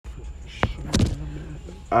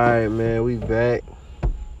Alright, man, we back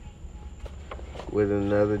with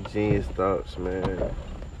another Genius Thoughts, man.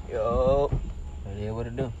 Yo. What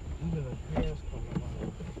it do?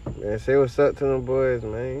 Man, say what's up to them boys,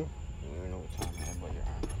 man. You know what time that boy you're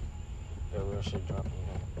on. That real shit dropping, you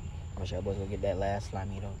know. I wish y'all boys gonna get that last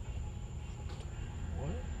slimy though.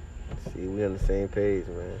 What? See, we on the same page,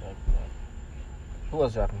 man. Who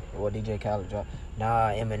else dropping? Well, DJ Khaled dropped. Nah,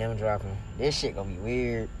 Eminem dropping. This shit gonna be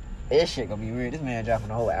weird. This man dropping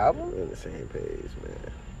the whole album? We on the same page,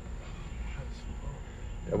 man.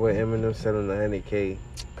 That boy Eminem selling 100K.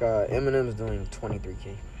 God, Eminem's doing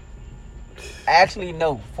 23K. Actually,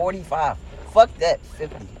 no, 45. Fuck that,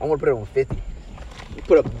 50. I want to put it on 50.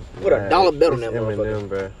 Put a dollar bet on that motherfucker. Eminem,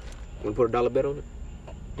 bro. You want to put a dollar bet on it?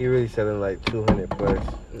 He really selling like 200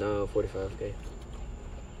 plus. No, 45K.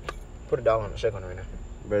 Put a dollar on it. Check on it right now.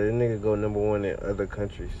 Bro, this nigga go number one in other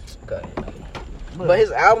countries. God. But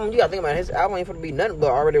his album, you gotta think about it, his album ain't finna be nothing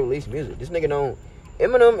but already released music. This nigga don't.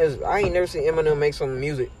 Eminem is, I ain't never seen Eminem make some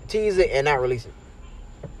music, tease it, and not release it.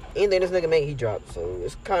 Anything this nigga make, he drops. So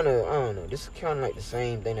it's kind of, I don't know, this is kind of like the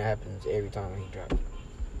same thing that happens every time he drops.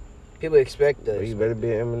 People expect us. Well, you better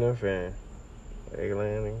be an Eminem fan.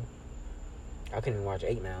 Eggland. I couldn't even watch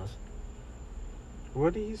 8 Miles.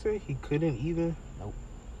 What did he say? He couldn't either? Nope.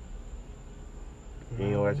 You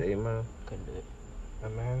didn't watch 8 Mile? Couldn't do it.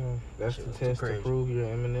 Imagine. That's the Shit was test too to crazy. prove you're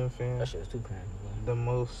an Eminem fan. That shit was too crazy. The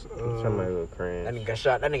most, Somebody was cringe. That nigga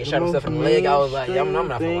shot himself in the leg. I was like, yeah, I'm not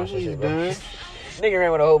gonna watch this shit, bro. Done. Nigga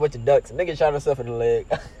ran with a whole bunch of ducks. Nigga shot himself in the leg.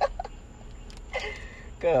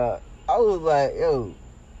 God, I was like, yo,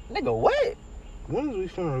 nigga, what? When is we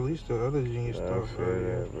finna release the other Genius stuff?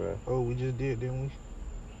 Yeah, bro. Oh, we just did, didn't we?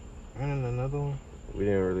 And then another one? We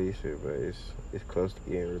didn't release it, but it's close to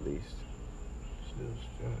getting released. Still.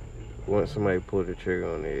 Once somebody pull the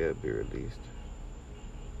trigger on it, it'll be released.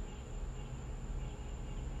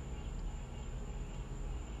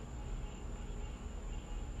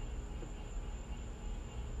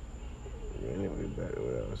 Anyway, back to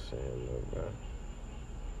what I was saying, though, bro.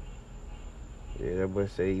 Yeah, that boy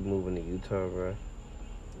say he moving to Utah, bro.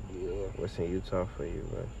 Yeah. What's in Utah for you,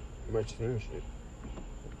 bro? Much same shit.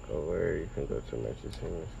 Go where you can go to Memphis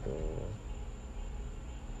Senior School.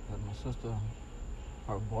 Like my sister,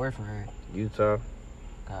 her boyfriend. Utah?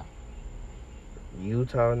 God.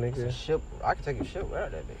 Utah, It's a nigga? ship. I can take a ship right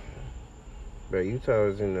out that bitch. Bro, Utah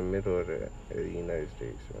is in the middle of the United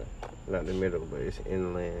States, bro. Not the middle, but it's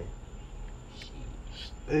inland.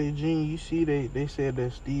 Hey, Gene, you see they said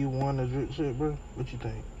that Steve won the drip shit, bro? What you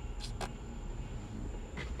think?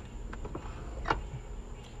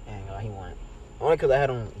 Ain't gonna lie, he won. Only because I had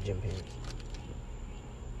on gym pants.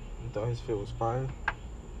 You thought his fit was fire? That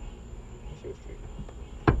shit was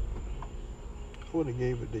freaking. I would have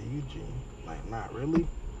gave it to you, Gene. Like, not really.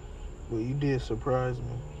 But you did surprise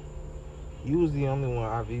me. You was the only one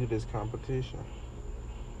I viewed as competition.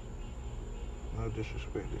 No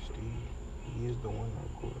disrespect to Steve. He is the winner,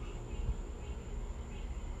 of course.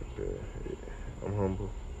 Yeah, I'm humble.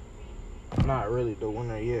 Not really the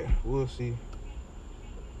winner yet. We'll see.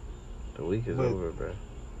 The week is But over, bro.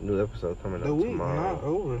 New episode coming up The week tomorrow. not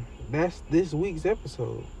over. That's this week's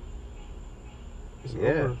episode. It's Yeah.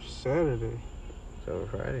 over Saturday. It's over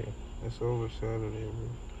Friday. It's over Saturday, bro.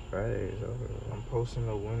 Friday is over, bro. I'm posting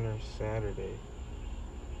the winner Saturday.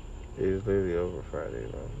 It's literally over Friday,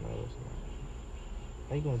 bro. No, it's not.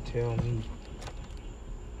 How you gonna tell me?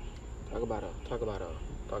 Talk about a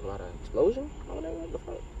explosion? Oh, that what the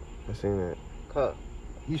fuck? I seen that. Car.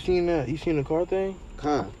 You seen that? You seen the car thing?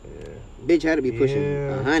 Car. Yeah. Bitch had to be pushing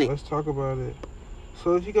Yeah, 100. let's talk about it.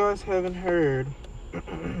 So if you guys haven't heard,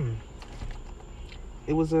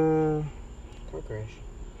 it was a Car crash.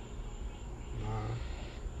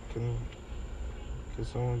 Can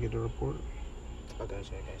someone get the report? Okay.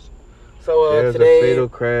 So There's today a fatal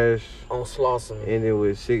crash on Slauson. ended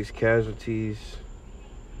with 6 casualties.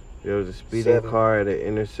 There was a speeding 7. car at an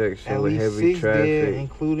intersection At with least heavy 6 traffic. dead,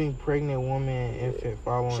 including pregnant woman and infant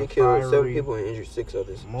following She killed 7 fiery people and injured 6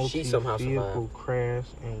 others. She somehow multi-vehicle survived. crash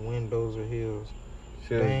in Windozer Hills.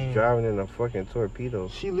 She was Dang. driving in a fucking torpedo.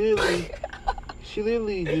 She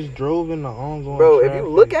literally just drove in the ongoing Bro, traffic. if you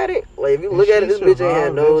look at it, this bitch ain't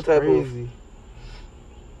had no type crazy.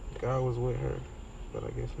 God was with her, but I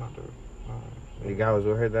guess not the. The guy was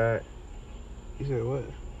with her died? You said what?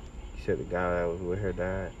 You said the guy that was with her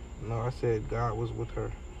died? No, I said God was with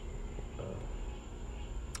her.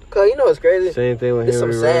 Cause you know what's crazy? Same thing with This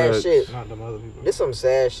Henry some sad Ruggs. shit. Not them other people. This some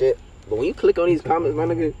sad shit. But when you click on these comments, my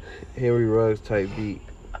nigga, Henry Ruggs type beat.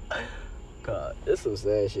 God, this some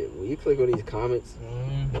sad shit. When you click on these comments,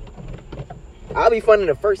 Mm-hmm. I'll be funding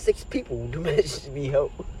the first 6 people to message me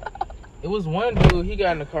help. It was one dude, he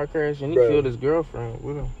got in a car crash and he killed his girlfriend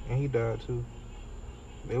with him. And he died too.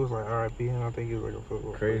 It was like R.I.P. and I think he was like a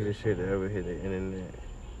football player. Crazy shit that ever hit the internet.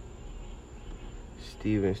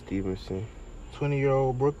 Stevenson.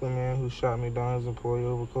 20-year-old Brooklyn man who shot McDonald's employee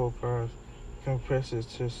over cold fries confesses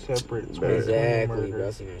to separate Exactly, bro.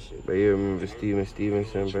 I seen that shit. But you remember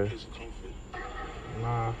Stevenson, bro?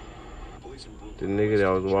 Nah. The nigga that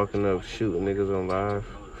was walking up shooting niggas on live,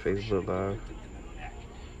 Facebook Live.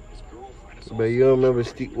 But you don't remember,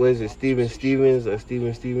 what is it, Steven Stevens or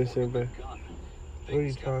Steven Stevenson, bro? What are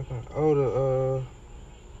you talking? Oh,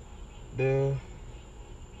 the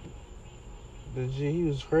G, he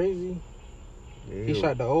was crazy. Yeah, He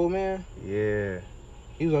shot the old man. Yeah.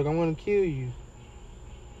 He was like, I'm gonna kill you.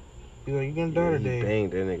 He was like, you're gonna die today. He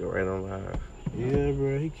banged that nigga right on live. Yeah,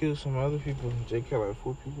 bro. He killed some other people. Jay killed like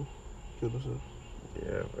 4 people. Killed himself.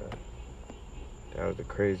 Yeah, bro. That was the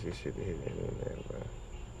craziest shit that hit the internet, bro.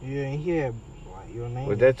 Yeah, and he had like your name.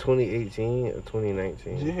 Was that 2018 or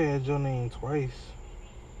 2019? Jay had your name twice.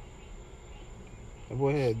 That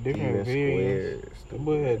boy had different Steven variants. Squares, That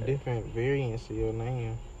boy had different variants of your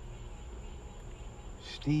name.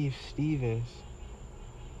 Steve Stevens.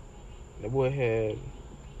 That boy had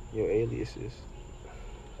your aliases.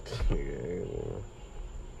 Yeah.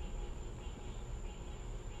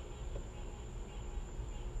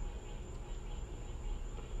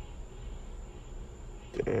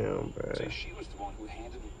 Damn, bro. So she was the one who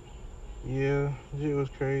handed it. Yeah, shit was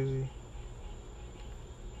crazy.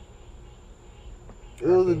 It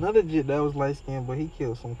was another jit that was light skinned, but he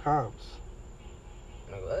killed some cops.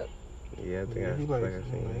 Like what? Yeah, I think Yeah, I he feel like like I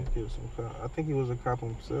seen he killed some cops. I think he was a cop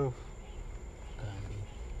himself.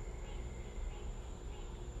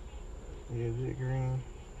 Yeah, Jit Green.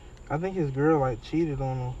 I think his girl like cheated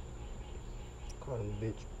on him. Call him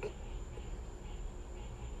bitch.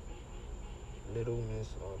 Little Miss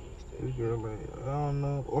August. His girl like, I don't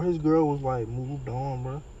know. Or his girl was like moved on,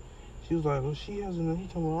 bro. She was like, well, she hasn't. He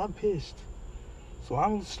told me, I'm pissed. So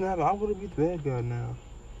I'm snapping. I want to be the bad guy now.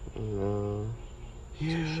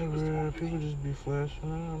 Yeah, bro. People just be flashing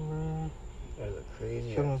out, bro. That's a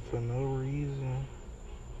crazy. Killing for no reason.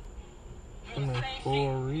 Killing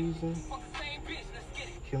for a reason.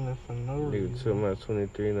 Killing for no reason. Nigga took my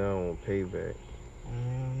 23, now I want payback.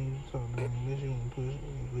 Man, you talking about unless you want to push me,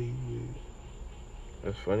 leave with.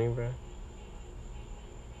 That's funny, bro.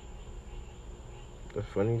 That's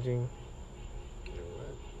funny, Gene.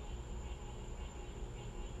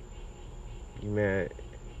 You mad?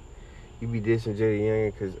 You be dissing Jada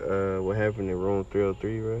Young because what happened in room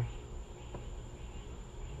 303, bro?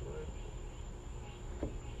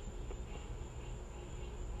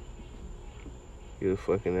 You a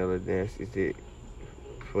fucking hella nasty shit.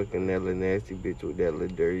 Fucking hella nasty bitch with that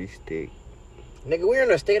little dirty stick. Nigga, we're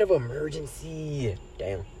in a state of emergency.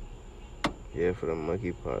 Damn. Yeah, for the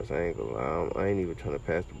monkeypox, I ain't gonna lie. I ain't even trying to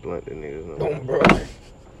pass the blunt to niggas no Oh, more. bro.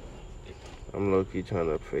 I'm low-key trying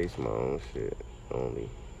to face my own shit only.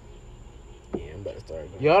 Yeah, I'm about to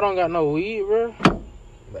start going. Y'all don't got no weed, bro?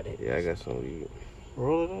 About to hit Yeah, I this. got some weed.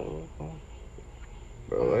 Roll it up, bro.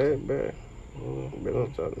 Bro, what, bro? Roll up. Bro,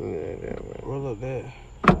 don't talk to me like that, bro. Roll up that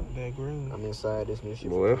green. I'm inside this new shit.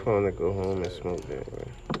 Boy, if I wanna go home and smoke that, bro.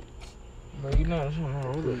 Bro, you know what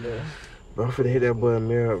roll up that. Bro, I'm finna hit that boy a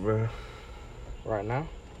mirror up, bro. Right now?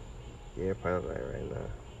 Yeah, probably like right now.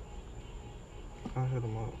 I'll hit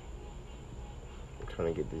him up. I'm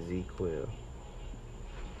trying to get the Z-Quill.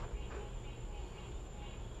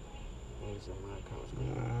 Niggas in my accounts. I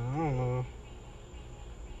don't know.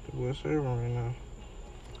 The boy serving right now.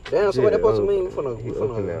 Damn, so what that supposed to mean? He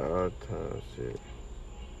open that all the time, shit.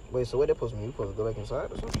 Wait, so what that supposed to mean? We supposed to go back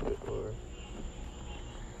inside or some shit? Or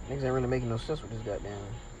niggas ain't really making no sense with this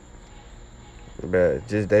goddamn. Bruh,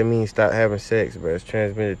 just that means stop having sex, bruh. It's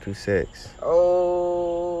transmitted through sex.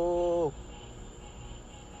 Oh.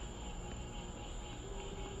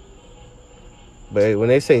 But when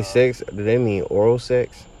they say sex, do they mean oral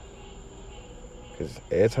sex? Because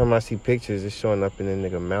every time I see pictures, it's showing up in the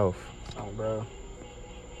nigga mouth. Oh, bro.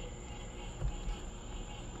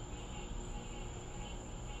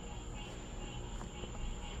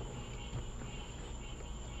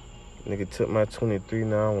 Nigga took my 23,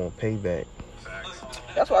 now I want payback.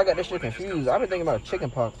 That's why I got this shit confused. I've been thinking about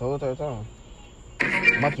chicken pox the whole entire time.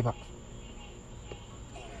 Monkey pox.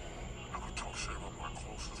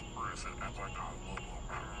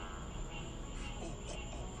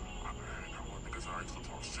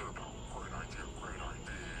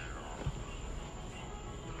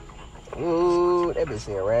 Ooh, that bitch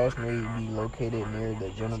said rash may be located near the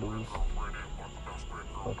genitals.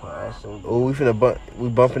 Okay, also. Oh, we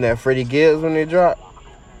bumping that Freddie Gibbs when they drop.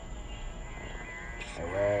 A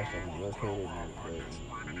rash trash and located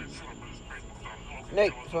and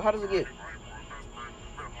Nate, so how does it get?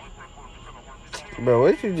 Bro,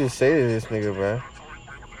 what did you just say to this nigga, bro?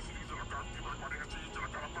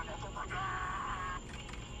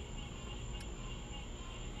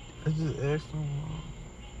 I just asked him,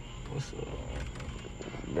 what's up?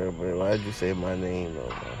 Bro, why'd you say my name, though,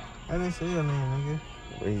 bro? I didn't say your name,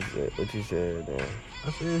 nigga. What you said, then?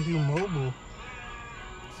 I said if you mobile.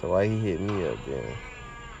 So why he hit me up, then?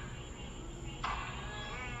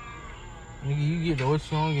 Nigga, you get the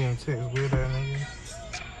what you on game text, weird ass nigga.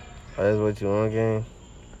 Oh, that's what you want, gang?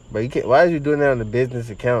 Bro, you can't. Why are you doing that on the business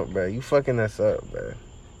account, bro? You fucking us up, bro.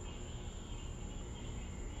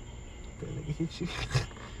 That nigga hit you.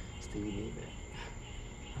 Stevie need that.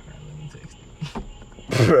 Alright, let me text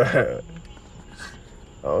you. Bro.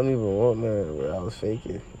 I don't even want none, bro. I was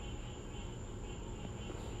faking.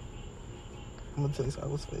 I'm gonna text I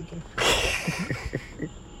was faking.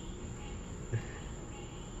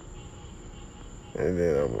 And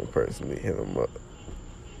then I'm gonna personally hit him up.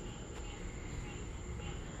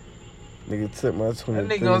 Nigga took my 23 That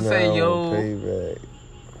nigga gonna say, yo. Payback.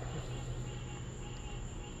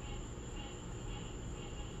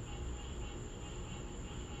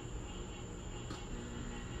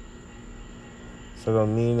 So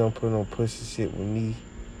don't mean don't put no pussy shit with me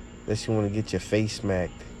unless you wanna get your face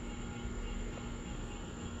smacked.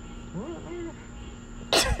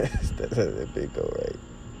 That's how that big go, right?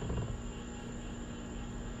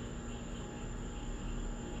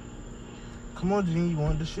 Come on, Gene, you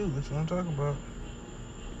wanted to shoot. What you want to talk about?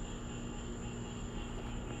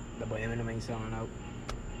 The boy Eminem ain't selling out.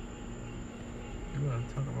 You want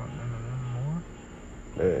to talk about Eminem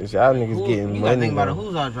more? Y'all niggas getting you money. You gotta think about though. it.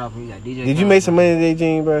 Who's all dropping? You got DJ. Did you make some money today,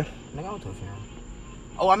 Gene, bro? Nigga, I was tough, man.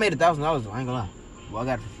 Oh, I made $1,000 though. I ain't gonna lie. Well, I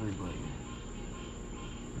got it for free, but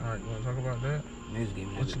Alright, you want to talk about that? niggas gave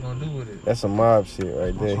me that. What you gonna do with it? That's some mob shit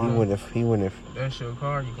right there. He went That's your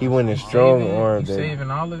car. he went in strong arm, You baby.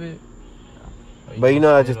 saving all of it? But you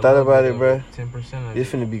know, I just thought about it, bro. 10% of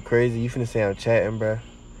It's it. finna be crazy. You finna say I'm chatting, bro.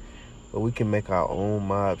 But we can make our own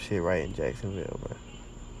mob shit right in Jacksonville, bro.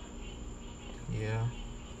 Yeah.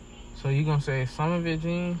 So you gonna say some of it,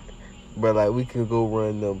 Gene? But like we can go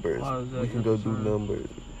run numbers. Why is that We can your go do concern? numbers.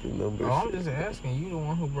 Do numbers. Oh, I'm shit. just asking. You the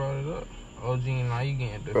one who brought it up. Oh, Gene, now you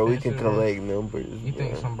getting defensive. Bro, we can bro. collect numbers. You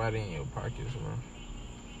think bro. somebody in your pockets, bro?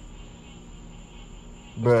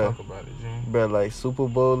 Bruh. Let's talk about it, Gene. Bro, like Super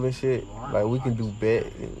Bowl and shit. Like we can do bet.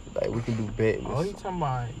 Like we can do betting. Oh, you talking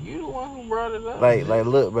about you the one who brought it up? Like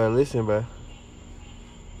look, bro. Listen, bro.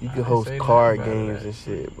 You I can didn't host say card nothing about games that. and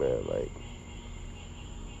shit, bro. Until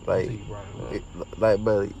Like, you brought it up. like,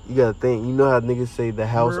 bro. You gotta think. You know how niggas say the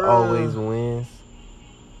house Bruh. always wins.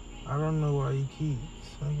 I don't know why you keep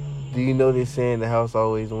saying. Do you know they saying the house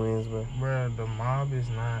always wins, bro? Bruh, the mob is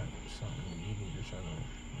not something you need to try to. You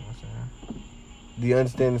know what I'm saying? Do you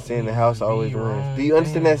understand the saying the You house be always your wins? own Do you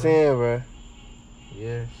understand that thing, saying, bro?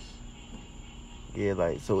 Yes. Yeah,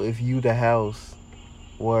 like so if you the house,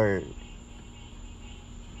 word.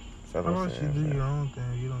 That's How what I'm about you saying, do bro. your own thing?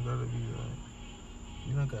 You don't gotta be like.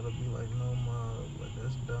 You don't gotta be like no mob. Like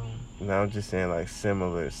that's dumb. No, I'm just saying like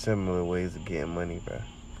similar ways of getting money, bro.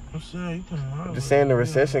 I'm saying you can mob. I'm just it, saying the yeah.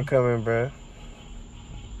 recession coming, bro.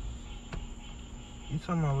 You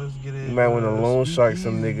talking about let's get it? You might want to loan shark speak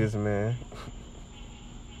some easy. niggas, man.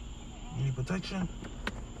 You need protection.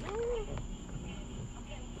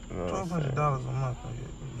 You know what I'm saying? $1,200 a month.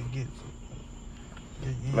 You get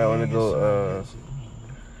it. You Might wanna get go, something, gets it.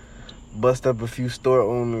 Bust up a few store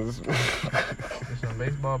owners. Get some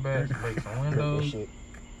baseball bats, break some That windows, shit.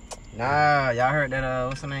 Nah, y'all heard that?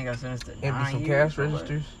 What's the name? Got sentenced to empty 9 some years cash or what?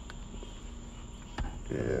 registers.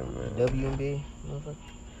 Yeah, man. WNBA, motherfucker.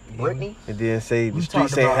 Brittany. And then say the We streets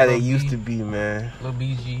talked ain't about how they Lil used B. to be, man. Lil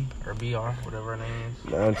BG or BR, whatever her name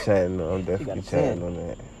is. No, I'm chatting. I'm got definitely a chatting 10. on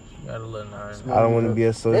that. She got a little 9. I don't want to be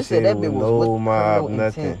They said associated that with bitch was no with mob, criminal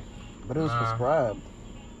nothing. intent, but it was Nah. prescribed.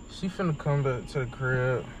 She finna come to the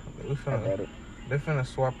crib. We I finna, got it. they finna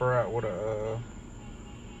swap her out with a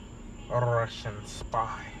Russian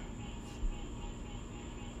spy.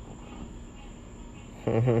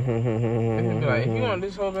 They finna be like, if you want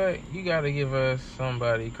this whole back, you gotta give us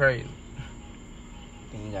somebody crazy.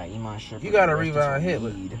 Then you got Iman Strippers. You gotta arrested revive for Hitler.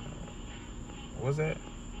 weed. What's that?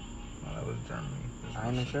 Oh, that was Germany. That's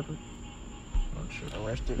Iman Russia. Strippers No shit.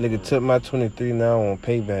 arrested. Nigga for- took my 23 now on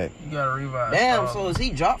payback. You gotta revive. Damn. So Stalin. is he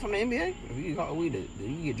dropped from the NBA? If you got weed, did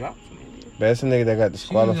he get dropped from the NBA? But that's a nigga that got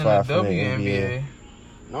She was in disqualified from the WNBA. NBA.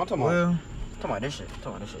 No, I'm talking Well, about this shit.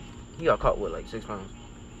 He got caught with like 6 pounds.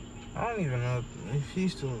 I don't even know if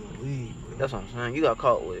he's still in the league, bro. That's what I'm saying. You got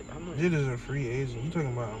caught with how much? Jid is a free agent. You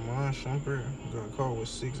talking about Amon Shumpert? Got caught with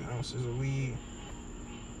 6 ounces of weed.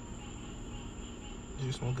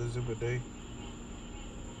 Just smoked a zip a day.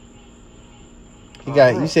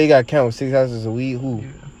 You say he got count with 6 ounces of weed? Who?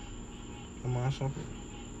 Yeah. Amon Shumpert.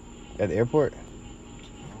 At the airport? I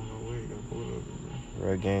don't know where he got pulled over, bro.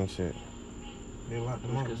 Red gang shit. They locked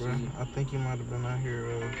him up, bro. I think he might have been out here.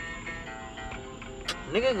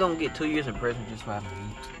 Nigga gonna get 2 years in prison just for having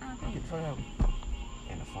weed.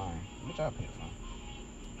 And a fine. Bitch, I'll pay the fine.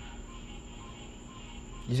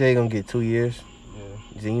 You say he gonna get 2 years?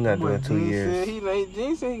 Yeah. Gene, you not doing 2 years.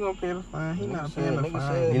 Gene said he gonna pay the fine. He not paying the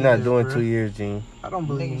fine. You're not doing 2 years, Gene. I don't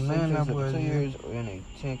believe none of that boy. 2 years and a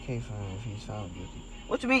 10K fine if he's found guilty.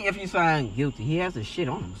 What you mean if he's found guilty? He has the shit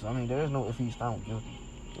on him. So I mean, there is no if he's found guilty.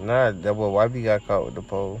 Nah, that boy YB got caught with the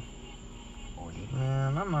pole. Or did he?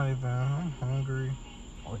 Man, I'm hungry.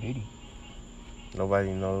 Or did he?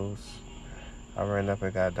 Nobody knows. I ran up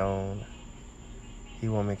and got down. He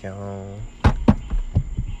won't make it home.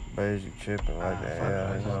 But is you tripping like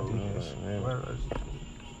that?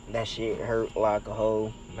 That shit hurt like a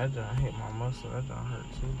hole. That joint hit my muscle. That joint hurt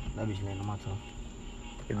too. That bitch landed on my tongue.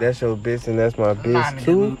 If that's your bitch and that's my bitch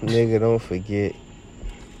too, nigga, don't forget.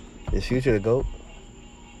 Is Future the GOAT?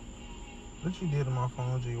 What you did to my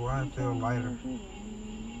phone, G? Why it feel lighter?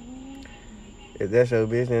 If that's your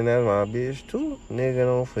bitch and that's my bitch too, nigga,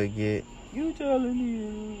 don't forget. You telling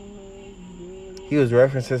me? He was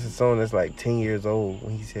referencing a song that's like 10 years old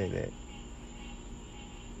when he said that.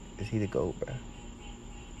 Is he the GOAT, bro?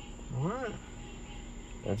 What?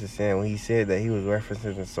 I'm just saying, when he said that, he was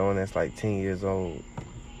referencing a song that's like 10 years old.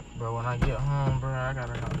 Bro, when I get home, bro, I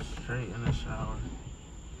gotta go straight in the shower.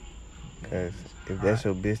 Because if that's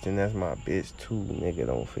your bitch, then that's my bitch too, nigga,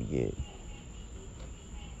 don't forget.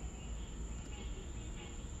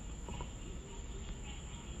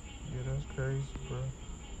 Yeah, that's crazy, bro.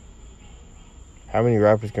 How many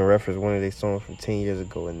rappers can reference one of their songs from 10 years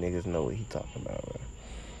ago and niggas know what he talking about, bro?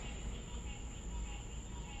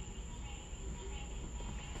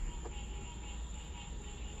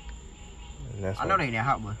 I know they ain't that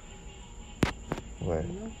hot, boy. What?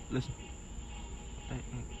 Listen.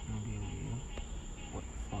 What the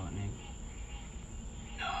fuck, nigga?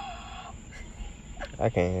 I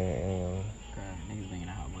can't hear it. God, niggas ain't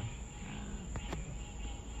that hot, boy.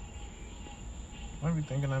 I be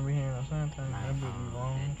thinking I be hearing the same thing. That bitch be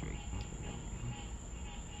long.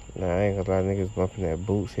 Nah, I ain't gonna lie, niggas bumping that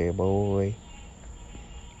boots here, boy.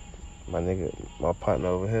 My partner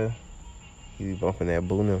over here, he be bumping that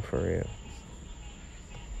boonin' for real.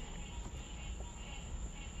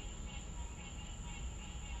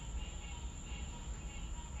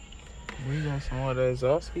 We got some more of that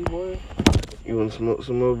Zosky, boy. You wanna smoke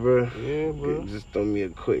some more, bro? Yeah, bro. Just throw me a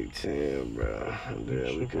quick 10, bro. And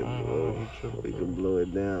then we can blow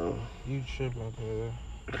it down. You tripping, cuz.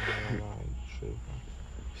 You tripping.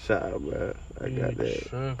 Shout out, bro. I got that. You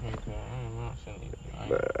tripping, cuz. I'm not finna.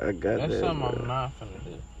 Bro, I got that. That's something bro. I'm not finna do.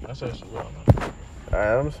 That's actually what I'm gonna do. Alright,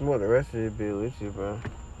 I'm gonna smoke the rest of this bill with you, bro.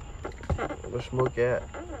 Where smoke at?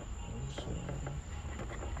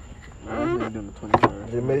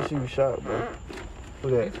 Just make sure you shot, bro. Who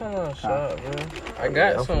that? You talking about shot, bro? I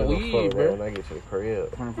got some weed, bro. When I get to the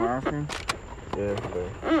crib. 24 ice cream? Yeah, bro.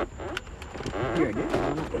 Here, get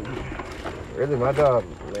Really, my dog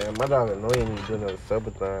annoying me doing the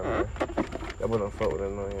sober thing, man. That boy don't fuck with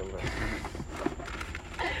annoying, man.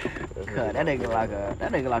 God, that nigga like a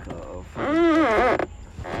fucking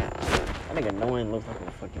that nigga annoying looks like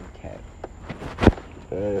a fucking cat.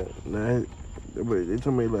 Nah, they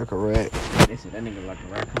told me like a rat. They said that nigga like a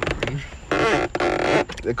raccoon.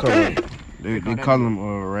 They call him, they call him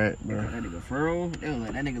a rat, bro. That nigga furrow. They was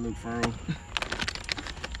like, that nigga look furrow.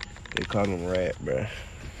 They call him rat, bro.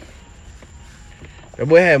 That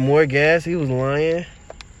boy had more gas. He was lying.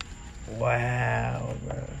 Wow,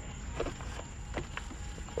 bro.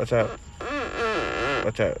 Watch out.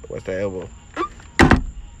 Watch out. Watch that elbow.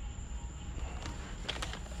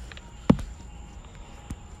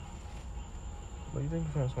 What you think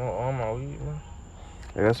you finna smoke all my weed, man?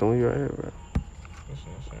 I got some weed right here, bro. What's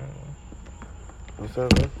in the What's up,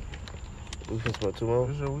 bro? We can smoke 2 more.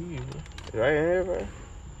 What's your weed, bro? It's right in here, bro.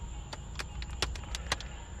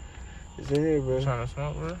 It's in here, bro. You trying to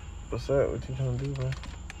smoke, bro? What's up? What you trying to do, bro?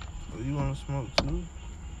 Oh, you wanna smoke too?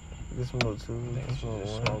 We can smoke 2. I We think can you should smoke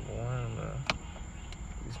just 1. smoke one, bro.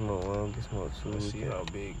 We smoke 1. We can smoke 2. Let's see how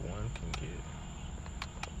big one can get.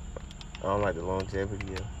 I don't like the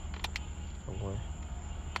longevity of one.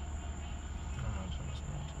 I'm not trying to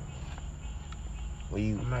smoke too much. when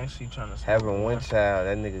you I'm actually trying to having one child,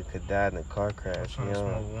 that nigga could die in a car crash. I'm trying to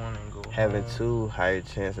smoke one and go Having home. two, higher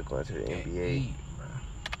chance of going to the NBA. Eat, bro.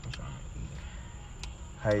 I'm trying to eat.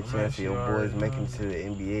 Higher I'm chance of actually your boys already making it hungry.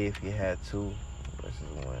 to the NBA if you had two versus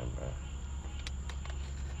one, bro.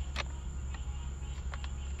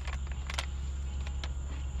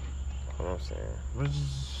 What I'm saying. Bro,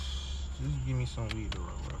 just give me some weed to roll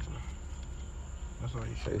out there. That's all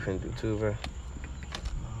you So should you finna do two, bro? No.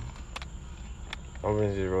 I'm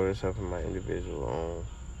gonna just roll this up in my individual own.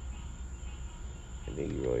 And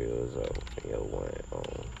then you roll yours up in your one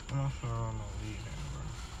own. I'm not sure I don't know weed in,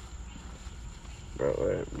 Bro,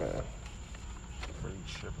 what, bro? bro. Pretty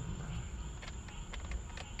tripping, bro.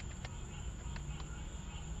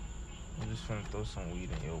 I'm just finna throw some weed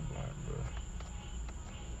in your blunt, bro.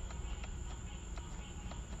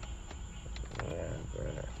 Yeah, bro.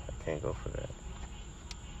 I can't go for that.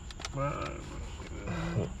 Bro.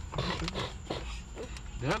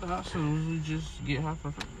 The other option was we just get high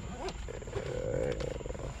for free.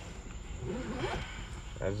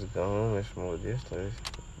 I just go home and smoke this place,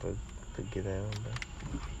 but to get down, bro.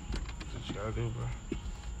 That's what you gotta do, bro.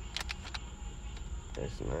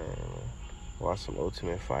 That's man. Watch some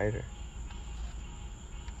Ultimate Fighter.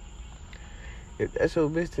 If that's your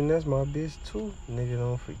bitch, then that's my bitch too. Nigga,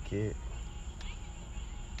 don't forget.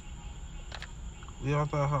 We all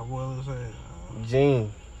thought Hot Boy was a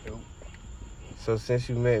Gene. Yo. So since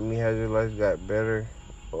you met me, has your life got better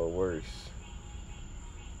or worse?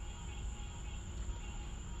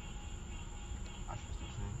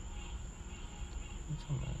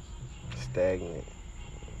 Stagnant.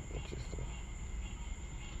 Interesting.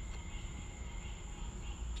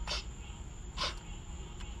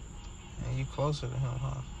 And you closer to him,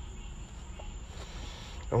 huh?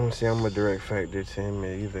 I won't say I'm a direct factor to him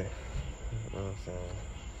either. You know what I'm saying?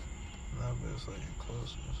 No, but it's like you're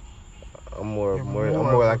closer. I'm more You're I'm more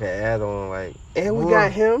more of like a- an add-on, like, and we More-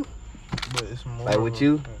 got him. But it's more Like of with a-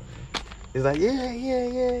 you? It's like, yeah.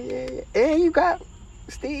 And you got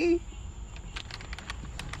Steve.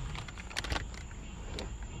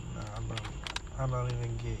 Nah, I don't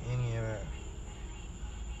even get any of that.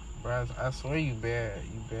 Bro, I swear you bad.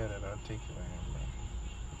 You bad at articulating,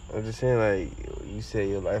 bro. I'm just saying, like, you said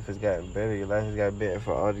your life has gotten better. Your life has gotten better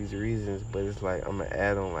for all these reasons, but it's like, I'm going to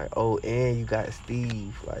add on, like, oh, and you got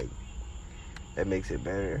Steve. Like, that makes it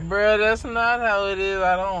better. Bro, that's not how it is.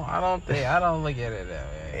 I don't look at it that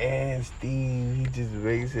way. And Steve, he just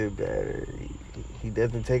makes it better. He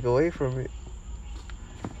doesn't take away from it.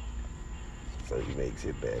 So he makes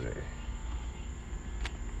it better.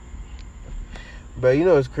 Bro, you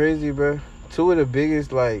know what's crazy, bro? Two of the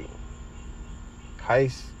biggest, like,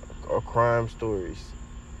 heist or crime stories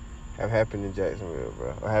have happened in Jacksonville,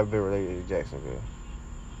 bro. Or have been related to Jacksonville.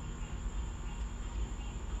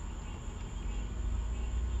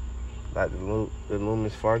 Like the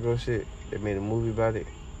Loomis Fargo shit. They made a movie about it.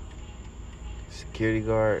 Security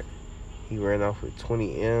guard. He ran off with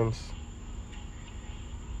 20 M's.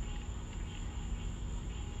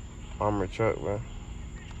 Armored truck, bro.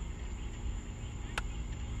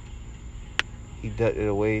 He ducked it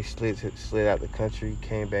away, slid out the country,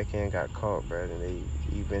 came back in, got caught, bro. And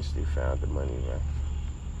they eventually found the money, bro.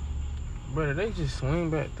 Bro, did they just swing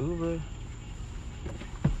back through, bro?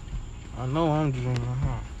 I know I'm dreaming,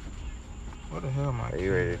 huh? What the hell am I? Are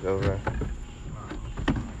you ready to go, bro?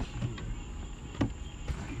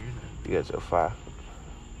 You got your fire.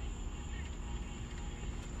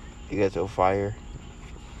 You got your fire.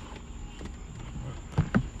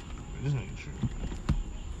 This nigga true.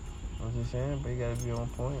 What you saying? But you gotta be on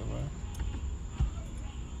point, bro.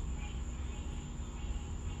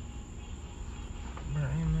 Bro,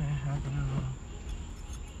 ain't nothing happening.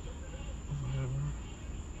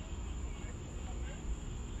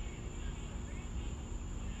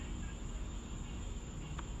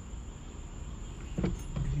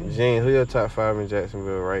 Gene, who your top 5 in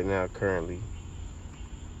Jacksonville right now, currently?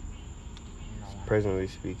 Presently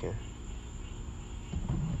speaking.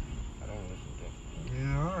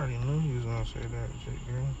 Yeah, I already knew he was gonna say that, Jake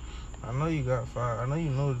Green. I know you got 5. I know you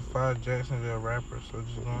know the 5 Jacksonville rappers, so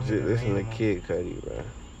just go ahead Just and listen to name them. Kid Cudi, bro.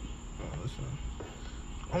 Listen.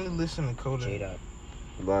 Only listen to Kodak. J-Dot.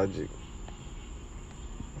 Logic.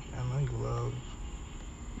 I know you love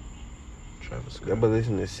Travis Scott. Y'all better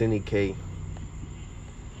listen to Cindy K.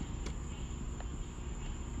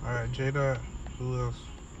 Alright, J-Dot. Who else?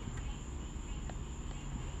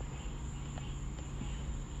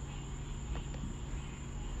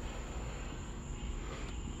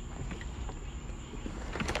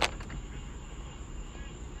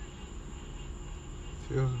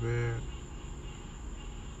 Feels bad.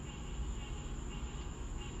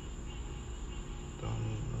 Don't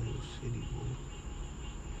City boy.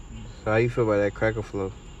 So how you feel about that Cracker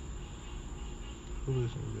flow? Who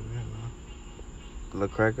listens to that now? Lil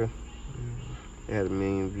Cracker? Yeah. It had 1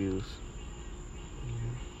 million views.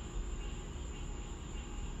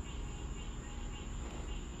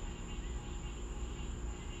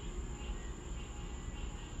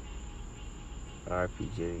 R.I.P.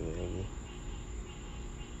 Jitty, nigga.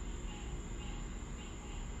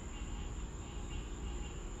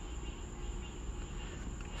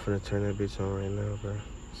 I'm finna turn that bitch on right now, bro.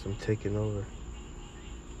 So I'm taking over.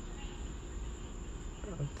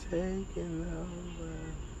 I'm taking over.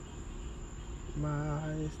 My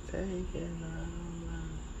heart is taking over.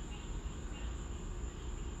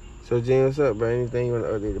 So, Gene, what's up, bro? Anything you want to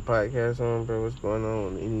update the podcast on, bro? What's going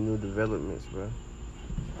on? Any new developments, bro?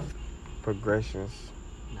 Progressions?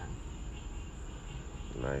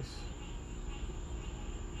 Nice.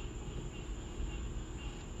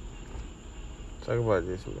 Talk about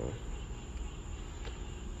this, man.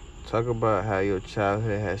 Talk about how your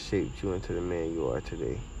childhood has shaped you into the man you are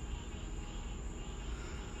today.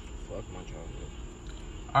 Fuck my childhood.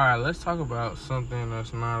 Alright, let's talk about something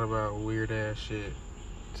that's not about weird ass shit.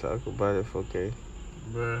 Talk about it, okay?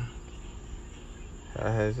 Bruh. How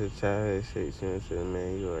has your childhood shaped you into the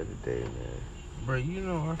man you are today, man? Bruh, you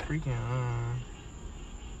know I freaking, I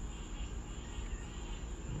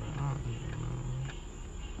don't even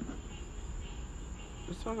know.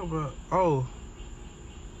 Let's talk about, no.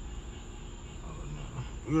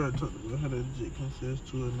 We gotta talk about how that jit consists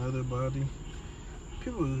to another body.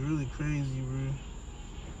 People is really crazy, bro.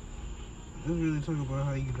 Let's really talk about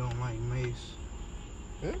how you don't like Mace.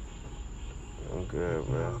 I'm good,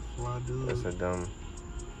 bro. Fly dude. That's a dumb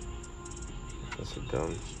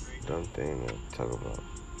thing to talk about.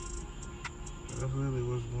 That's really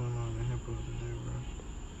what's going on in hip hop today, bro.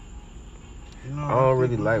 You know, I don't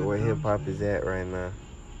really like where hip hop is at right now.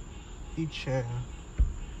 He chatting.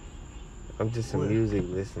 I'm just a music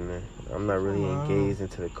listener. I'm not really engaged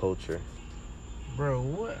into the culture. Bro,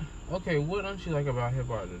 what? Okay, what don't you like about hip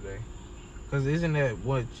hop today? Cause isn't that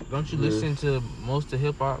what? Don't you listen to most of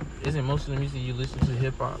hip hop? Isn't most of the music you listen to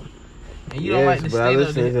hip hop? And you don't like the state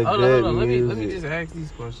of the. Hold on. Let me just ask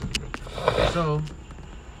these questions, bro. So,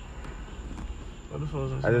 what the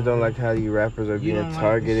fuck is I just don't like how you rappers are being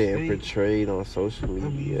targeted and portrayed on social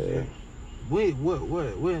media. Wait, what?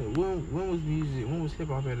 When was music? When was hip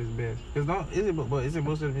hop at its best? Cause isn't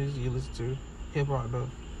most of the music you listen to hip hop though?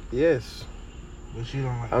 Yes. But you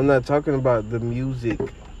don't like. I'm not talking about the music.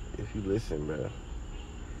 If you listen, bro,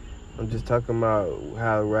 I'm just talking about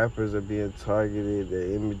how rappers are being targeted,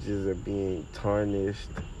 their images are being tarnished.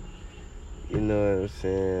 You know what I'm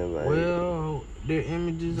saying? Like, well, their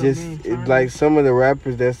images just are being tarnished. like some of the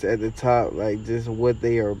rappers that's at the top, like just what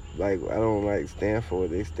they are like. I don't like stand for what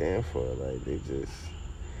they stand for. Like they just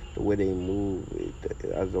the way they move.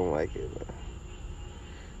 I don't like it, bro.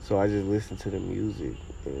 So I just listen to the music,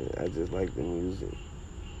 and I just like the music.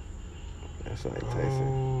 That's like Tyson.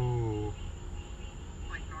 Oh,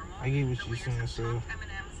 I get what you're saying. So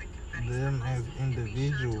them as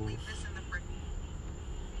individuals.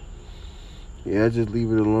 Yeah, I just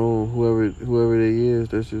leave it alone. Whoever they is,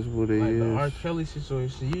 that's just what they like is. The R. Kelly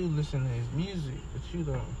situation, you listen to his music, but you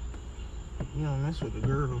don't mess with the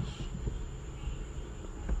girls.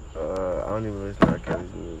 I don't even listen to R.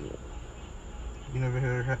 Kelly's music. You never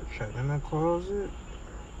heard Trapped in the Closet?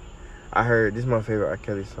 I heard, this is my favorite R.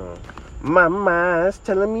 Kelly song. My mind's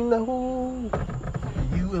telling me no.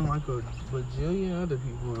 You and like a bajillion other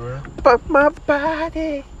people, right? But my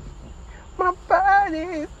body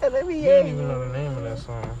is telling me You don't even know the name of that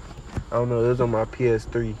song. I don't know, it was on my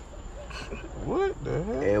PS3. What the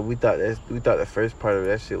hell? And we thought the first part of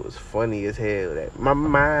that shit was funny as hell. That my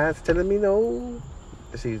mind's telling me no.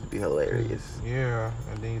 That shit used to be hilarious. Yeah,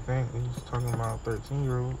 and then you think he's talking about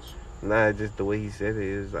 13-year-olds. Nah, just the way he said it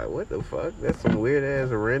is like, what the fuck? That's some weird ass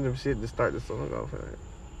random shit to start the song off at.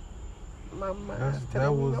 My mind's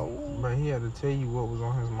telling me no. But he had to tell you what was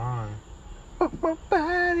on his mind. But my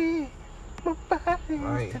body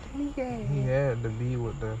Like, telling me yeah. He had to be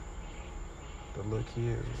with the little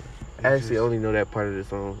kids. I actually only know that part of the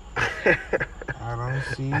song. I don't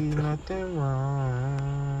see nothing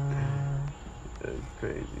wrong. That's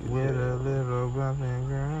crazy. With a little bump and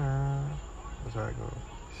grind. That's how it goes.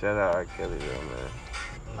 Shout out R. Kelly though, man.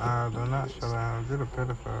 Nah, they're not shut down. They're a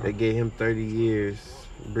pedophile. They gave him 30 years.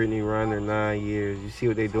 Brittany Renner 9 years. You see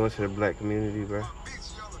what they doing to the black community, bro?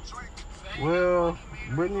 Well,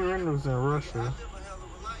 Brittany Renner was in Russia.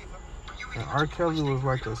 And R. Kelly was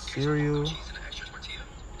like a serial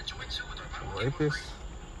rapist.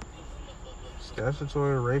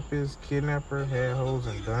 Statutory rapist, kidnapper, had hoes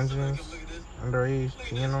in dungeons. underage,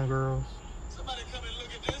 cheating on girls,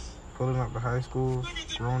 pulling up to high school,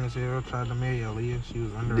 grown as hell, tried to marry Aaliyah. She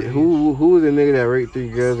was underage. Who was the nigga that raped 3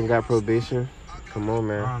 girls and got probation? Come on,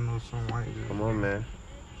 man. I don't know, some white dude. Come on, man.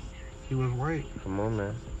 He was white. Come on,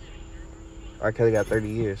 man. R. Kelly got 30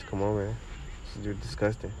 years. Come on, man. You're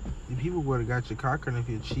disgusting. People would have got your cocker if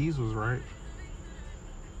your cheese was right.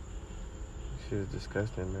 Shit is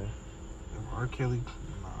disgusting, man. If R. Kelly,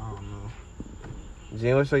 I don't know.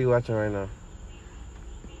 Gene, what show you watching right now?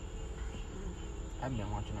 I've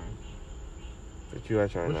been watching her. What you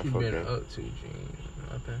watching right What now? you been up to, Gene?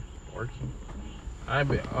 Nothing. Working.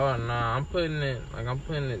 I'm putting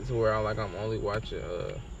it to where I'm only watching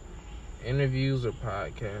interviews or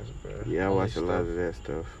podcasts, bro. Yeah, I watch a lot of that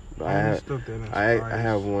stuff. But I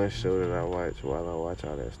have one show that I watch while I watch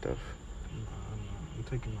all that stuff. I'm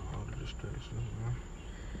taking all the distractions, man.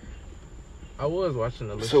 I was watching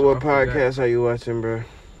the list. So what podcast are you watching, bro?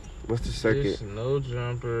 What's the circuit? Just No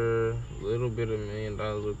Jumper, little bit of $1 Million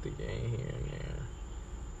with the game here and there.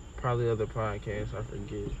 Probably other podcasts, I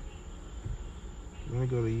forget. Let me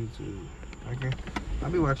go to YouTube. Okay. I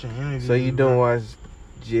be watching interviews. So you don't watch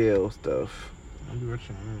jail stuff? I be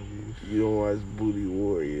watching interviews. You don't watch booty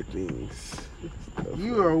warrior things?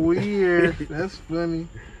 You are weird. That's funny.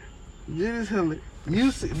 This is hilarious.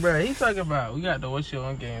 You see, bro, he talking about, we got the What's Your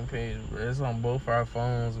Own Game page, bro. It's on both our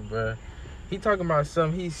phones, bro. He talking about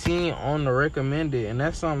something he seen on the recommended, and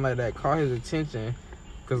that's something like that caught his attention.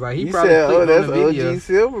 Cause like he probably said, clicked on the video. OG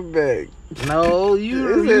Silverback. No, you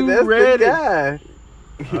that's read the it. guy.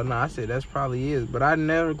 Oh no, I said that's probably is, but I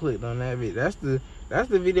never clicked on that video. That's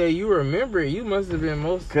the video you remember. You must have been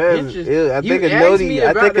most interested. I think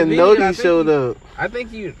a Noti showed up. I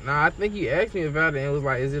think you asked me about it and was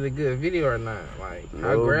like, is it a good video or not? Like,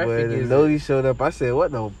 how graphic is it? Noti showed up. I said,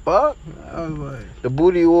 what the fuck? I was like, the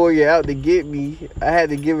booty warrior out to get me. I had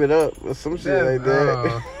to give it up or some shit like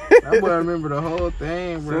that. I remember the whole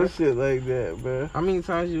thing, bro. Some shit like that, bro. How many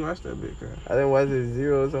times you watched that bit, man? I didn't watch it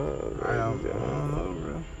 0 times. I don't know,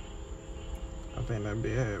 bro. I think that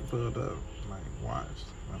bit had pulled up, like, watched.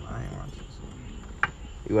 But I ain't watched it, so.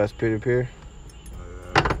 You watch Peer to Peer?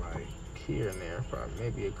 Like, here and there, probably.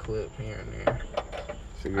 Maybe a clip here and there.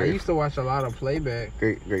 I used to watch a lot of playback.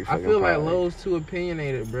 Great I feel like Lowe's too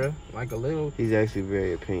opinionated, bro. Like, a little. He's actually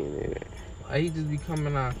very opinionated. Like, he just be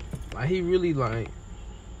coming out. Like, he really, like.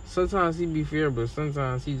 Sometimes he be fair, but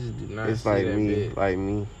sometimes he just do not it's see like that me, bit. like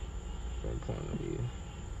me. From point of view.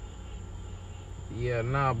 Yeah,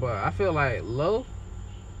 nah, but I feel like Low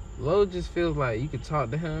just feels like you could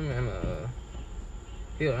talk to him and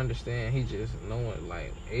he'll understand. He just no one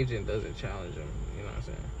like Agent doesn't challenge him. You know what I'm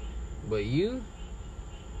saying? But you,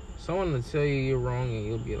 someone will tell you you're wrong and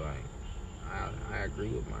you'll be like, I agree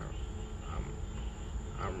with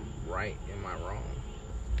I'm right in my wrong.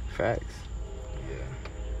 Facts. Yeah.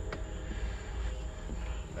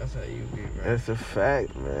 That's how you be, bro. That's a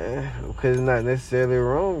fact, man. Because it's not necessarily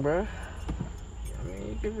wrong, bro. I mean,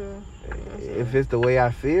 you can feel. If it's the way I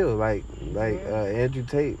feel, like Andrew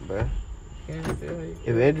Tate, bro. If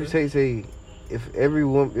Andrew Tate say, if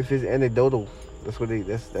it's anecdotal, that's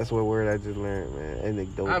what word I just learned, man.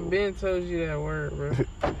 Anecdotal. I've been told you that word, bro.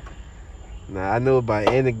 Nah, I know about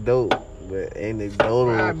anecdote, but anecdotal.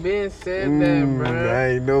 I've been said that, bro. I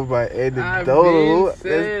ain't know about anecdotal.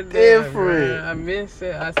 That's different.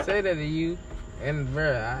 I said that to you, and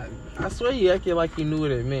bro, I swear you acted like you knew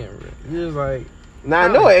what it meant, bro. You was like, nah, I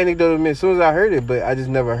know what anecdotal meant as soon as I heard it, but I just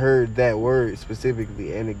never heard that word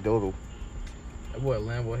specifically, anecdotal. What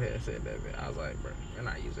Lambo had said that, man. I was like, bro, we're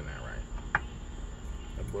not using that right.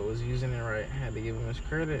 That boy was using it right. I had to give him his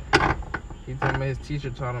credit. He told me his teacher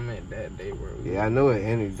taught him it that day, bro. Yeah, I know what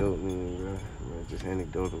anecdote means, bro. Just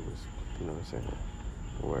anecdotal was, you know what I'm saying?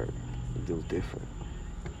 The word. It was different.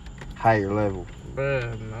 Higher level.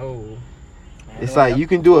 Bruh, no. It's like you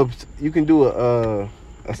can do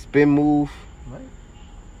a spin move, what?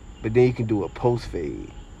 but then you can do a post fade.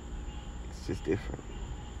 It's just different.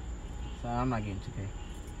 So I'm not getting 2K.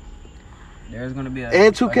 There's gonna be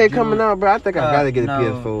and 2K coming out, bro. I think I gotta get a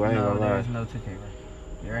PS4. I ain't gonna lie. There's no 2K, bro.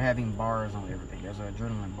 They're having bars on everything. There's an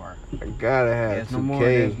adrenaline bar. I gotta have 2K.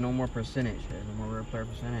 There's no more percentage. There's no more real player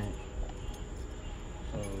percentage.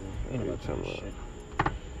 So ain't about that shit.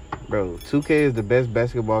 Bro, 2K is the best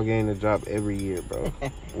basketball game to drop every year, bro.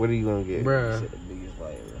 What are you gonna get? Bruh.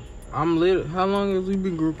 I'm lit. How long has we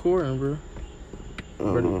been recording, bro?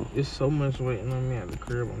 Bro, it's so much waiting on me at the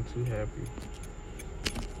crib. I'm too happy.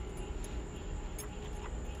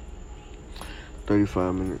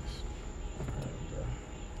 35 minutes.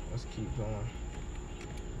 Let's keep going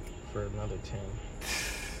for another 10.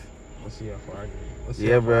 Let's see how far I get.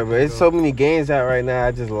 Yeah, bro, but it's so many games out right now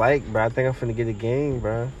I just like, bro. I think I'm finna get a game,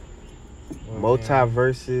 bro.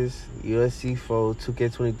 Multiverses, UFC 4,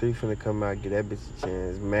 2K23 finna come out, get that bitch a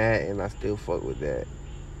chance. Mad, and I still fuck with that.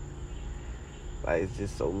 Like, it's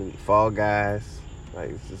just so many. Fall Guys.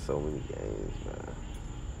 Like, it's just so many games, man.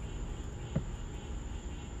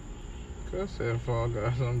 I said Fall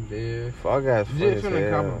Guys, I'm dead. Fall Guys fun Just as finna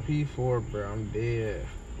hell. cop a P4, bro. I'm dead.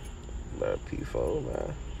 But P4,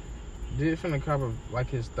 man. Just finna cop a, like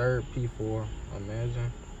his third P4.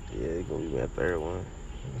 Imagine. Yeah, it's gonna be my third one.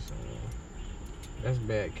 That's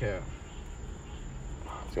bad cap.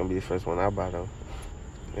 It's gonna be the first one I buy, though.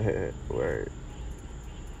 Word.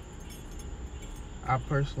 I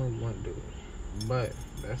personally wouldn't do it. But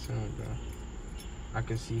that's him, bro. I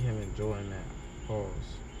can see him enjoying that. Pause.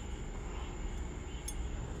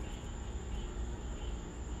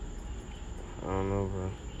 I don't know, bro.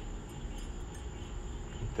 I'm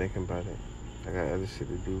thinking about it. I got other shit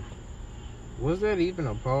to do. Was that even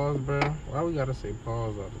a pause, bro? Why we gotta say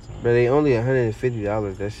pause all the time? But they only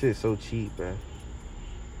 $150. That shit's so cheap, bro.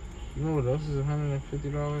 You know what else is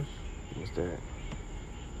 $150? What's that?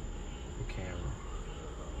 The camera.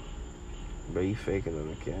 Bro, you faking on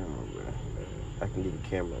the camera, bro. I can get the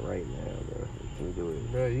camera right now, bro. You can do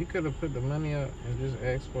it. Bro, you could have put the money up and just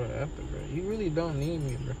asked for it after, bro. You really don't need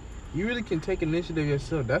me, bro. You really can take initiative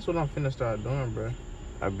yourself. That's what I'm finna start doing, bro.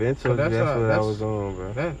 I've been told you that's what I was on,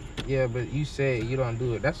 bro. Yeah, but you said you don't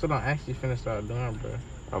do it. That's what I'm actually finna start doing, bro.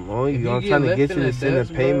 I'm on you. I'm trying to get you to send a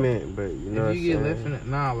payment, but you know what I'm saying? If you get left in it,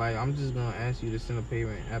 nah, like, I'm just gonna ask you to send a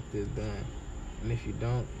payment after it's done. And if you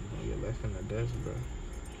don't, you're gonna get left in the dust, bro.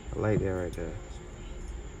 I like that right there.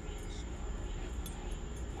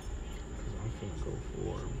 Cause I'm finna go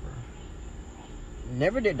forward, bro.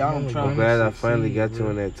 Never did Donald I'm Trump. glad I finally got you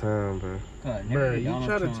in that time, bro. Bro, you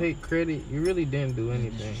try to take credit, you really didn't do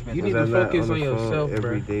anything. You need to focus on yourself, bro.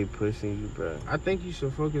 Every day pushing you, bro. I think you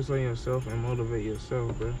should focus on yourself and motivate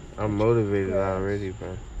yourself, bro. I'm motivated already,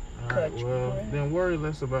 bro. Alright, well, then worry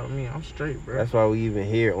less about me. I'm straight, bro. That's why we even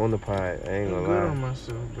here on the pod. I ain't I'm gonna good lie. on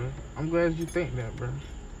myself, bro. I'm glad you think that, bro.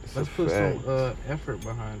 It's Let's a put fact. some effort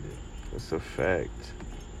behind it. It's a fact.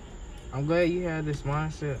 I'm glad you had this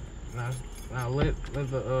mindset. Now let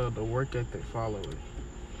the work ethic follow it.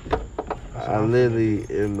 I literally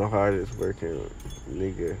am the hardest working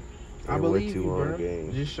nigga. I believe you, bro.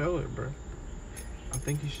 Game. Just show it, bro. I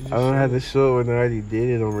think you should just I don't show have it. to show it when I already did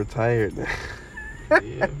it. I'm retired now.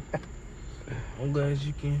 Yeah. I'm glad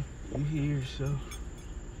you hear yourself.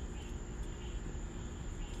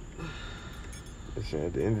 Listen,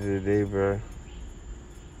 at the end of the day, bro,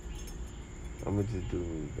 I'ma just do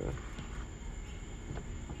me, bro.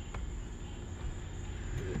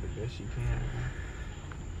 Do it the best you can, bro.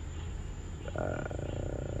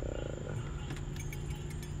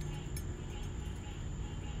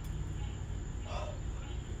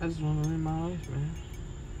 I just want to live my life, man.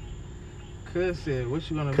 Cuz said, what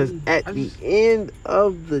you gonna be? Cause at the end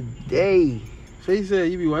of the day, So you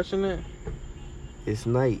said you be watching that? it's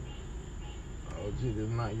night. Oh, gee, did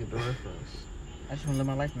not get the reference. I just want to live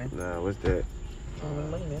my life, man. Nah, what's that? I just want to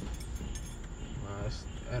live my life, man. Nah, it's,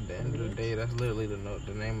 at the end of the day, that's literally the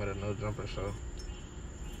name of the No Jumper show.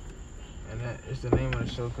 And that it's the name of the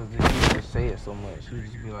show because they used to say it so much. He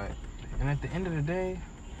would just be like, and at the end of the day,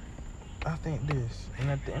 I think this. And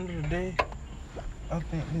at the end of the day, I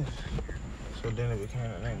think this. So then it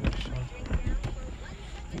became the name of the show.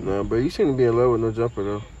 Nah, bro, you shouldn't be in love with No Jumper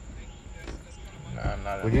though. Nah,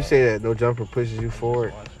 not at Would you all. say that No Jumper pushes you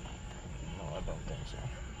forward? No, I don't think so.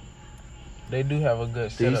 They do have a good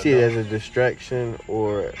Do you setup, see it though. as a distraction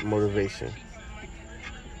or motivation?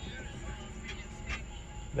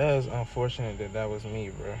 That is unfortunate that was me,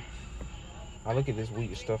 bro. I look at this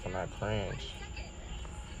weak stuff and I cringe.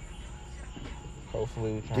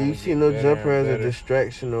 Hopefully we trying Do you to see get No better Jumper and as a better.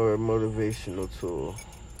 distraction or a motivational tool?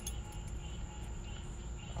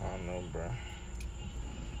 I don't know, bro.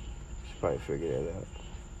 Should probably figure that out.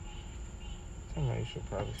 Somebody should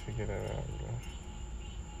probably figure that out, bro.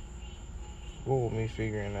 What would me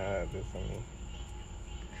figuring that out do for me?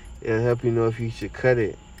 It'll help you know if you should cut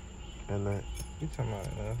it or not. You talking about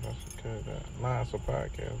that? I should cut that. Nah, it's a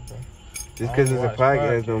podcast, bro. Just I because only it's a watch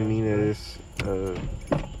podcast don't mean that bro. it's a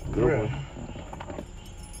good Bro. one.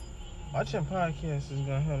 Watching podcasts is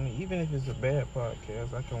gonna help me. Even if it's a bad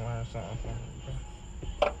podcast, I can learn something from it,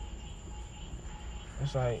 bro.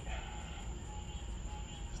 It's like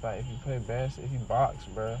if you play basketball, if you box,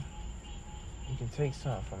 bro, you can take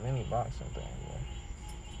something from any boxing thing, bro.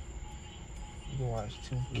 You can watch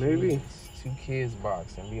two kids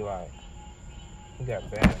box and be like, he got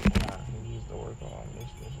bad. Nah, he needs to work on this,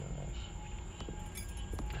 and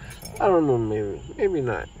this. I don't know, maybe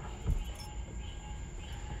not.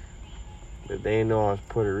 But they didn't know I was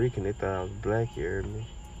Puerto Rican. They thought I was black. You heard me?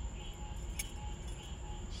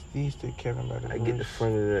 Steve still Kevin about his I race. get the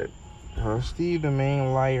front of that, huh? Steve the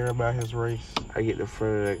main liar about his race. I get the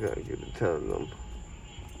front of that. I get to telling them.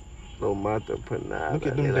 No matter putting out. Look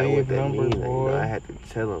at them Dave numbers, boy. I had to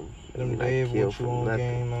tell them. Them Dave what you on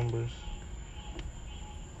game numbers.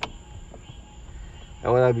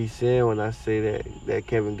 And what I be saying when I say that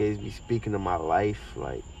Kevin Gates be speaking of my life,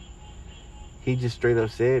 like, he just straight up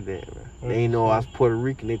said that, man. They ain't know I was Puerto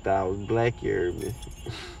Rican. They thought I was black, you heard me?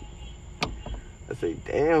 I say,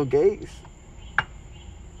 damn, Gates.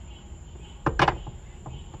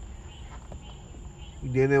 You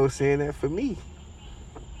didn't ever saying that for me.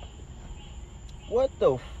 What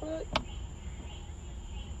the fuck?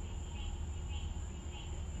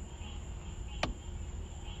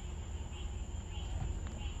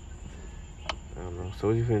 I don't know. So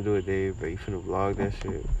what you finna do with Dave, bro? You finna vlog that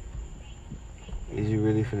shit? Is you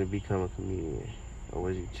really finna become a comedian? Or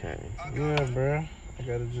was you chatting? Yeah, bro. I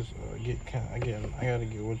gotta just I gotta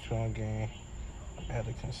get what you on game. At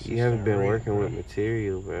a consistent You haven't been rate, working bro. with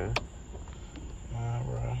material, bro. Nah,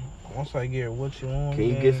 bro. Once I get what you on Can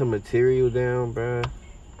you get some material down, bro?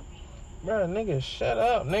 Bro, nigga, shut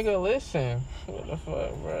up. Nigga, listen. What the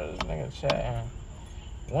fuck, bro? This nigga chatting.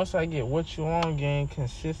 Once I get what you on game,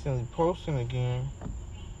 consistently posting again,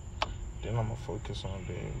 then I'ma focus on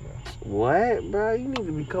Dave, bro. What, bro? You need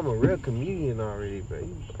to become a real comedian already, bro.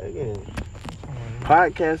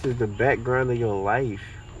 Podcast is the background of your life.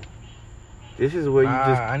 This is where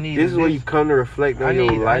you this is where you come to reflect on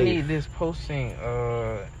your life. I need this posting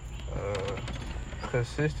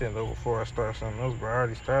consistent though before I start something else, bro. I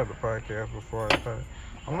already started the podcast before I started.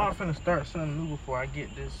 I'm not finna start something new before I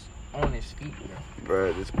get this on its feet, bro.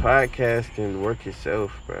 Bro, this podcast can work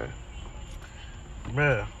itself, bro.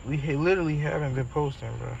 Bro, we literally haven't been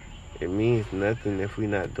posting, bro. It means nothing if we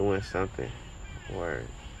not doing something. Word.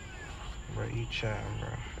 Bro, you chatting, bro.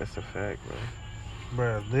 That's a fact, bro.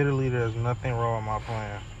 Bro, literally there's nothing wrong with my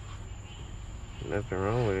plan. Nothing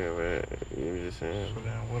wrong with it, but you just saying. So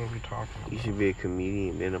then what are we talking about? You should be a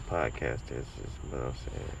comedian, then a podcaster. That's just what I'm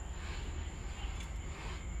saying.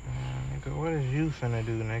 Nigga, what is you finna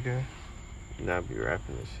do, nigga? Not be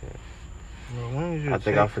rapping this shit. Bro, when is your I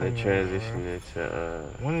think I'm tape finna coming transition out,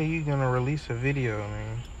 into when are you gonna release a video,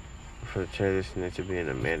 man? I'm finna transition into being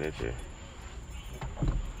a manager.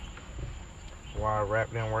 Why rap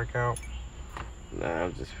didn't work out? Nah,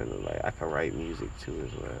 I'm just finna I can write music too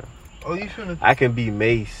as well. Oh, you finna? I can be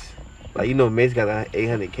Mace. Like, you know, Mace got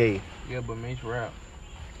 800K. Yeah, but Mace rap.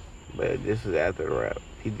 But this is after the rap.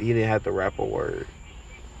 He didn't have to rap a word.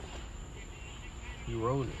 He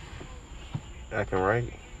wrote it. I can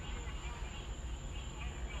write.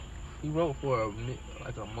 He wrote for a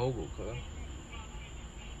mogul, cuz.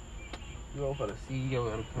 He wrote for the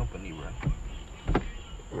CEO of the company, bro.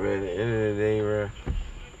 Bro, at the end of the day, bro.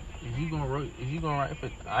 Is you gonna write for?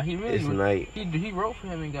 He really. It's night. He wrote for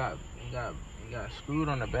him and got screwed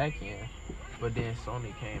on the back end, but then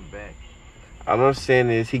Sony came back. All I'm saying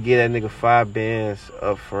is he gave that nigga 5 bands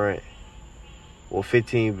up front. Well,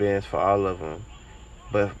 15 bands for all of them.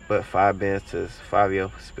 But 5 bands to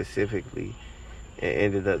Fabio specifically. And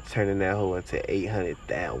ended up turning that whole into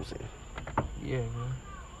 800,000. Yeah, bro.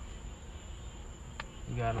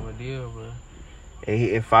 You got him a deal, bro.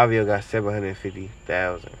 And Fabio got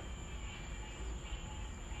 750,000.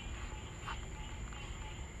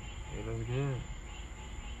 It was good.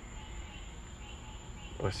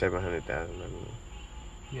 Or 700,000, I mean.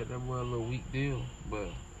 Yeah, that boy a little weak deal, but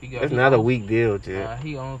he got. That's not a weak deal, Jay.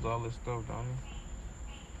 He owns all this stuff, don't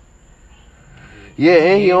he? Yeah,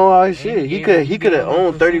 and he owned all his shit. He could have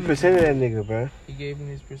owned 30% of that nigga, bro. He gave him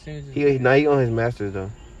his percentages. He owned his masters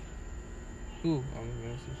though. Who? On his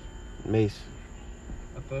masters? Mace.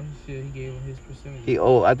 I thought he gave him his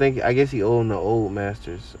percentages. I guess he owned the old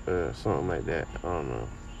masters, something like that. I don't know.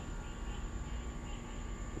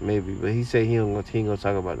 Maybe, but he said he ain't gonna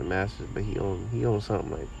talk about the masters, but he owned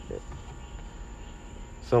something like that.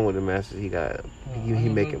 Something with the masters, he got he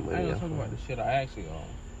making money. I ain't gonna talk about the shit I actually own.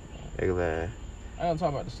 Exactly. I don't talk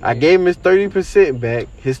about the shit. I gave him his 30% back,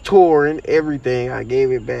 his tour and everything. I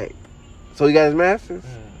gave it back, so he got his masters.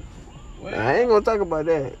 Well, I ain't gonna talk about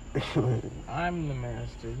that. I'm the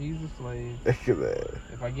master. He's the slave.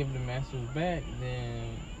 If I give the masters back,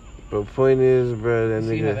 then. But point is, bro, that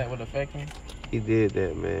see nigga. how that would affect him? He did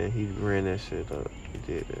that, man. He ran that shit up. He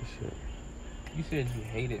did that shit. You said you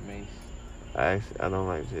hated Mace. I don't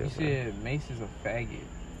like that. You said Mace is a faggot.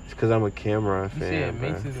 It's because I'm a Cameron fan. You said bro.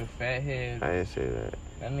 Mace is a fathead. I didn't say that.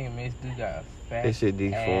 That nigga Mace do got a fat They said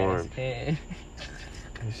deformed. ass head.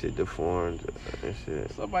 That shit deformed and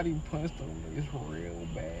shit. Somebody punched him niggas real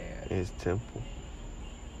bad. His temple.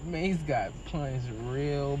 Mace got punched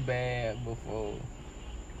real bad before.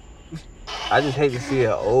 I just hate to see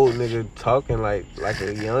an old nigga talking like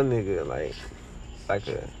a young nigga, like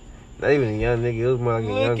a not even a young nigga. It was more like a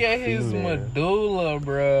young Look at his female. medulla,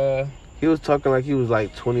 bruh. He was talking like he was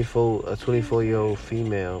like 24-year-old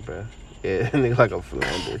female, bruh. Yeah, nigga like a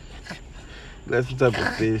flounder. That's the type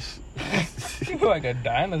of fish. He look like a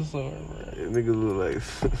dinosaur, bruh. Nigga look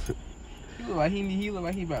like He look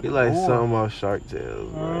like he about he to like roar. something off Shark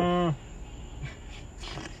Tales, bro.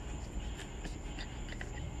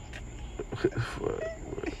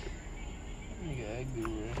 Nigga ugly,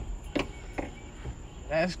 bro.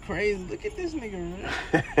 That's crazy. Look at this nigga,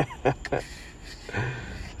 bro.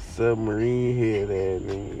 Submarine head ass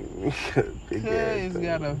nigga. Big ass Cuz thing.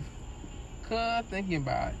 got a cuz thinking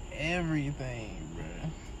about everything, bro.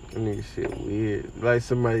 That nigga shit weird. Like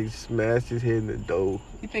somebody smashed his head in the door.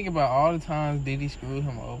 He think about all the times Diddy screwed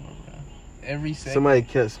him over, bro. Every second. Somebody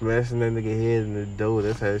kept smashing that nigga head in the door.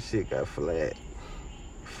 That's how shit got flat.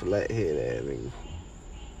 Flat head ass nigga.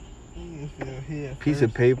 Nigga fell head Piece first.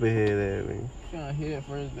 of paper head ass nigga. Fell head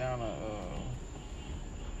first down a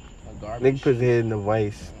garbage. Nigga put his head in the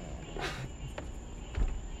vice.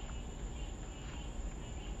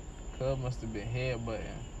 Cub must have been headbutting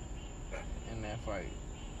in that fight.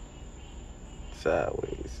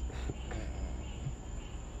 Sideways.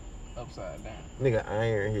 Upside down. Nigga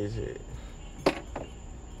iron his shit.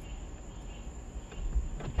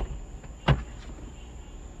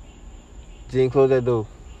 Gene, close that door.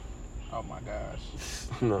 Oh my gosh.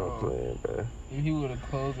 No, Oh. I'm playing, bro. If he would have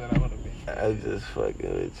closed that, I would have been. I just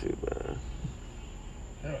fucking with you, bro.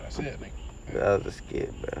 That's what I said, nigga. That was a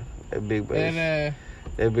skit, bro. That big brother, And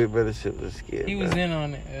that big brother shit was a skit. he bro. was in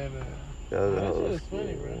on it. That was a that whole shit was skit,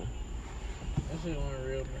 funny, bro. bro. That shit wasn't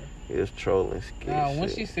real, bro. He was trolling skit. Nah, when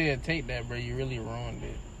shit. she said take that, bro, you really ruined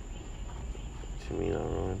it. What you mean I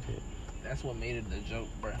ruined it? That's what made it the joke,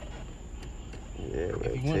 bro. Yeah, bro.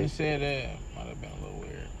 If you wouldn't have said that, might have been a little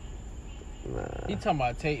weird. Nah. He talking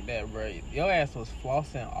about take that, bro. Your ass was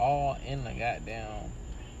flossing all in the goddamn.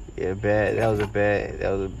 Yeah, bad. That was a bad.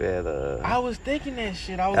 I was thinking that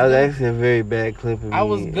shit. That was actually a very bad clip of me. I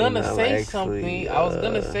was gonna and I'm say actually, something. I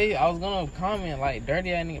was gonna comment like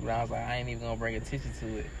dirty ass nigga, but I was like, I ain't even gonna bring attention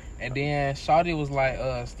to it. And then Shawty was like,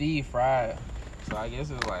 Steve fried. So I guess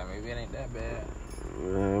it was like, maybe it ain't that bad.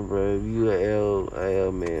 Nah, bro, you a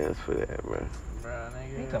L man for that, bro. Bro,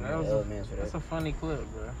 He nigga, coming that to was L-Mans for that's that. a funny clip,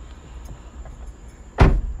 bro.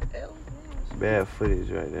 Bad footage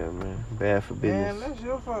right there, man. Bad for business. Man, that's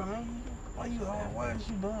your fault, man. Why is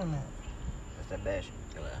you doing that? That's that bad shit.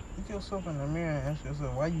 Look yourself in the mirror and ask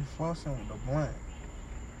yourself, why you flossing with a blunt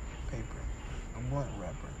paper? A blunt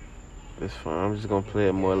wrapper. It's fine. I'm just gonna play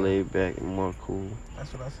it more laid back and more cool.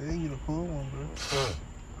 That's what I said. You the cool one, bro.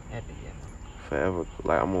 Happy, yeah. Forever,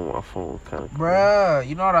 like I'm on my phone, kind of. Bruh,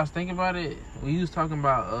 you know what I was thinking about it? When you was talking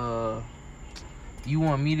about, you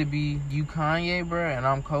want me to be you Kanye, bruh, and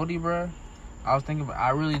I'm Cody, bruh. I was thinking about,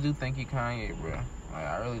 I really do think you Kanye, bruh. Like,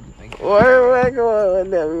 I really do think you. What? Like,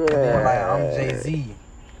 I'm Jay-Z.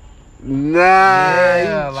 Nah,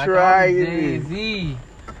 Yeah, you like trying I'm it. Jay-Z.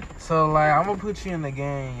 So, like, I'm gonna put you in the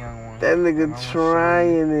game, young one. That nigga I'ma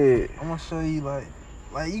trying it. I'm gonna show you, like,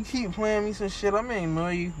 you keep playing me some shit, I'm gonna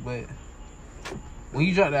ignore you, but when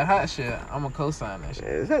you drop that hot shit, I'm gonna co-sign that shit.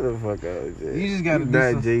 Man, shut the fuck up, Jay. You just gotta do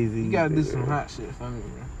not some, Jay-Z. you gotta do nigga. some hot shit for me,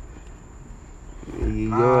 bro. Your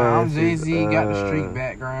Nah, I'm ass Jay-Z, is, got the street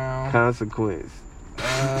background. Consequence.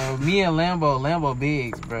 Me and Lambo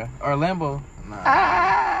Biggs, bro. Or Lambo, nah.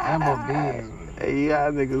 Lambo Biggs, bro. Hey,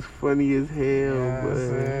 y'all niggas funny as hell, Yes,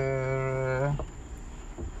 bro.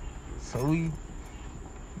 so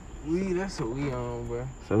that's what we on, bro.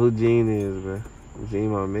 So who Gene is, bro? Gene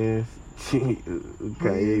my man.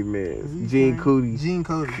 Kanye man. Gene Cootie. Gene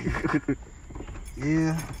Cody.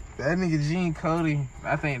 Yeah, that nigga Gene Cody.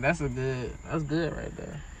 I think that's good right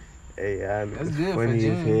there. Hey, y'all That's niggas good for funny as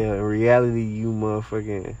Gene. hell. In reality, you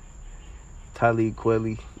motherfucking Talib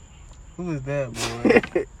Kweli. Who is that,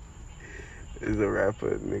 boy? Is a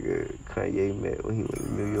rapper nigga Kanye met when he went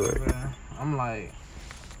to New York. Bruh, I'm like,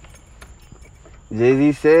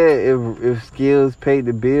 Jay-Z said if skills paid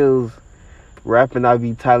the bills, rapping I'd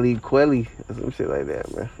be Talib Kweli or some shit like that,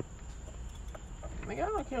 bro. nigga, I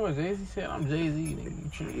don't care what Jay-Z said. I'm Jay-Z, nigga. You You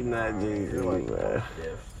tripping. not Jay-Z, bro.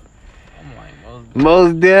 I'm like,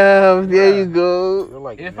 Most Def, there you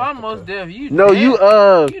go. if I'm Most Def, you No, damn, you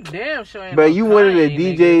you damn sure ain't but no you one of the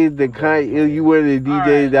Kanye, nigga. DJs, you one of the DJs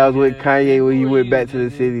Alright, that was with nigga. Kanye when you Who went you, back to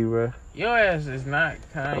the nigga? city, bro. Your ass is not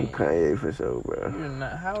Kanye. I'm Kanye for sure, bro. You're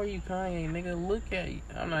not. How are you Kanye, nigga? Look at you.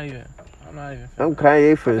 I'm not even. I'm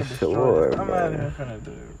Kanye for finna destroy sure, it. bro. I'm not even finna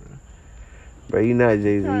do it, bro. Bro, you not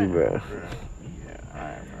Jay-Z, bro. Yeah,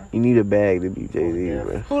 alright, bro. You need a bag to be Jay-Z,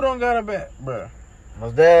 bro. Who don't got a bag, bro?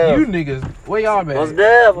 Most Def. You niggas, where y'all bag? Most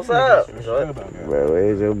Def, what's up? Bro,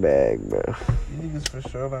 where's your bag, bro? You niggas for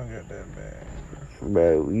sure don't got that bag.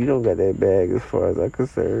 Bro, you don't got that bag as far as I'm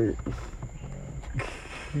concerned.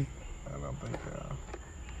 I don't think so.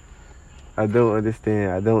 I don't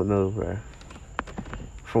understand. I don't know, bro.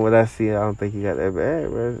 From what I see, I don't think you got that bag,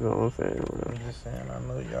 bro. That's what I'm saying, bro. I'm just saying, I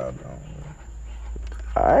know y'all don't.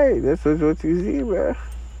 Alright, that's what you see, bro.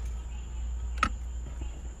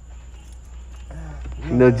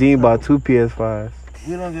 You know, Gene bought 2 PS5s.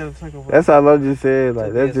 We don't gotta talk about. That's all I just said.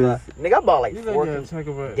 Like, that's just. Nigga, I bought like You 4. don't gotta talk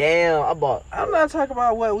about. Damn, I bought. I'm not talking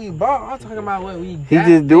about what we bought. I'm talking about what we got. He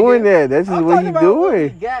just doing nigga. that. That's just I'm what talking he about what we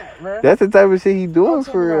doing. got, bro. That's the type of shit he doing I'm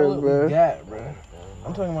for talking about real, what bro. we got, bro.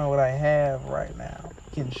 I'm talking about what I have right now.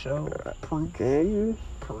 Can show, proof, Can you?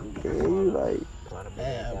 proof. Can you, like.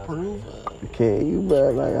 Yeah, proof. Can you, bro?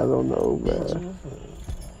 Like, I don't know, bro.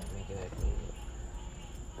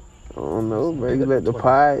 I don't know, bro. You let the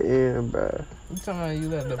pie in, bro. You talking about you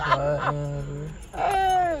let the pot in,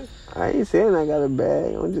 bro? I ain't saying I got a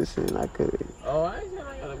bag. I'm just saying I could. Oh, I ain't saying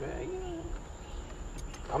I got a bag.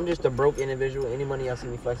 I'm just a broke individual. Any money y'all see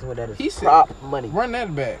me flexing with, that is He said- prop money. Run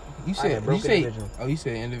that back. You I said am a broke you say. individual. Oh, you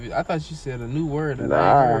said individual. I thought you said a new word that Nah, I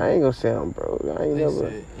ain't heard. I ain't gonna say I'm broke. I ain't They never.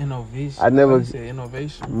 said innovation. I never- You said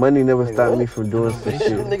innovation. Money never Nigga, stopped what? me from doing some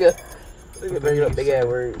shit. nigga bring up big ass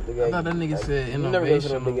word. I thought that nigga said You never go to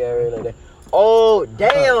no innovation. big ass word like that. Oh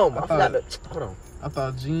damn! I I forgot to hold on. I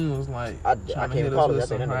thought Gene was like I trying can't to hit call us it. with I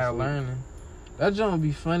think some that higher nigga's learning. That joint would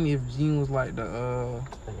be funny if Gene was like the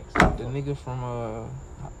nigga from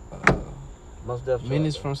Most Def.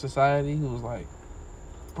 Menace from Society who was like,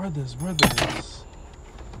 brothers.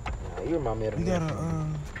 You remind me of We the got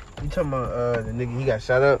You talking about the nigga he got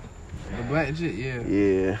shot up? the black shit, yeah.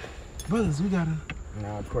 Yeah. Brothers, we gotta.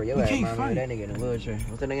 Nah, Corey, your We ass can't remind me of fight. that nigga in the wheelchair.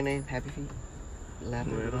 What's that nigga name? Happy Feet?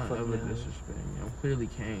 Laughing Bro, at the don't fuck ever man. disrespect me. I'm clearly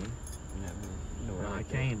Kane. I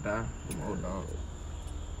can't die from old dog.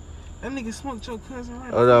 That nigga smoked your cousin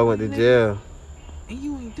right Oh, no, I went to jail. And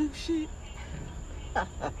you ain't do shit. Fuck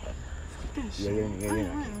that shit. Yeah. I ain't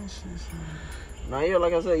writing that shit, son. Nah, you're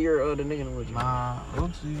like I said, you're the nigga in the wheelchair. Nah,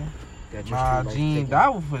 OG. Got your Nah, street life Gene, taken.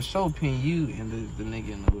 that would for sure pin you and the nigga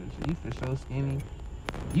in the wheelchair. You for sure skinny.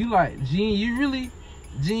 You like, Gene,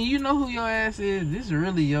 you know who your ass is? This is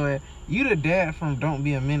really your ass. You the dad from Don't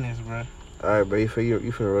Be a Menace, bro. Alright, bro. You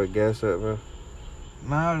finna roll the gas up, bro?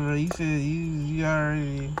 Nah, bro, you said you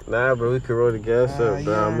already. Nah, bro. We can roll the gas Nah, up,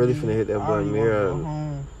 bro. I'm really finna hit that boy Go mirror.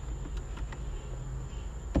 home.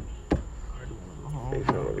 They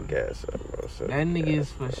finna roll the gas up, bro. So, That nigga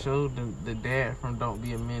is for sure the dad from Don't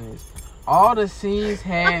Be a Menace. All the scenes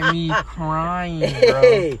had me crying, bro.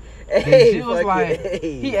 Hey, And hey, she was fuck like, it,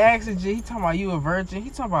 hey. he asked her, he talking about you a virgin. He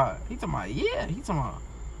talking about, yeah. He talking about,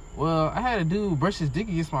 well, I had a dude brush his dick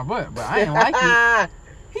against my butt, but I ain't like it.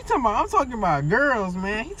 He talking about, I'm talking about girls,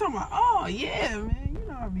 man. He talking about, oh yeah, man. You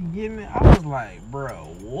know I be getting it. I was like, bro,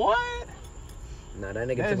 what? Nah, that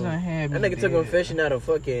nigga That took joint him. had me That nigga took him dead. fishing out of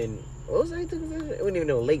fucking. What was that? He took him fishing. It wasn't even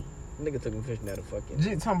no lake. Nigga took him fishing out of fucking.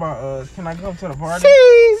 G talking about, can I come to the party?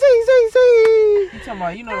 See. He talking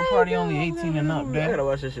about, you know the party only 18 and up, I dad. gotta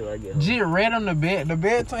watch this shit when I get home. G read on the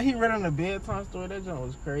bedtime. He read on the bedtime story. That joint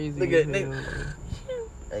was crazy. Nigga, as nigga. hell.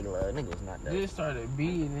 Hey, love, nigga was not that. Just started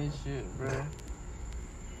beating this shit, bro.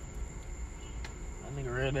 That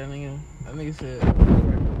nigga read that nigga. That nigga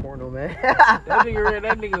said, Porno, man. that nigga read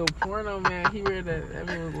that nigga a porno, man. He read that. That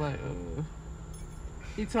nigga was like,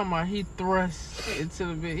 he talking about he thrust into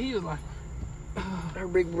the bed. He was like, Her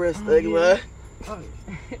big breast, Oh, ugly, yeah. love.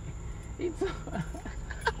 he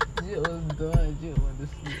Jill was done. Jill went to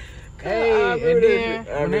sleep. I Hey, remember and that then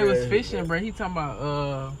shit. I when they remember was that fishing, shit. bro, he talking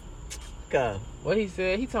about God. what he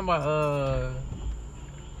said. He talking about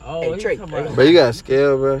oh, Hey, he Trey, talking about. Bro, you got a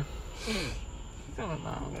scale, bro? He talking about,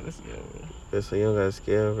 nah, I don't got a scale, bro. Yeah, so you don't got a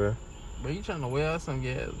scale, bro? Bro, you trying to wear out some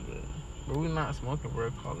gas, bro. But we not smoking, bro.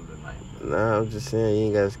 Call it a night, bro. Nah, I'm just saying you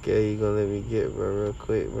ain't got a scale. You gonna let me get, bro, real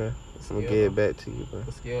quick, bro. I'm gonna get it back to you, bro.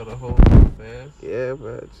 The scale the whole fast. Yeah,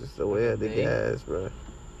 bro. Just the way at the Hey. gas, bro.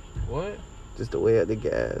 What? Just the way at the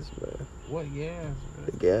gas, bro. What gas,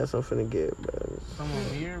 The bro? gas I'm finna get, bro. Come on,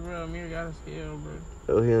 Amir, bro. Amir got a scale, bro.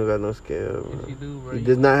 Oh, he don't got no scale, If bro. you do, bro. He you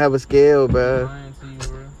does not have a scale, bro. lying to you,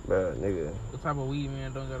 bro. Bro, nigga. What type of weed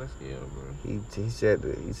man don't got a scale, bro?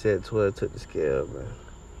 He said 12 took the scale, bro.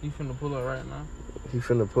 You finna pull up right now? He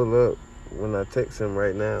finna pull up when I text him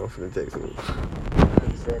right now. I'm finna text him.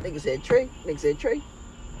 Nigga said Trey.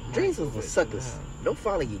 Dreams is for suckers. Don't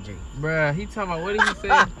follow your dreams. Bruh, he talking about, what did he say?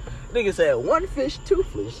 Nigga said 1 fish, 2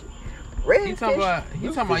 fish. Red He talking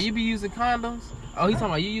about you be using condoms? Oh, he talking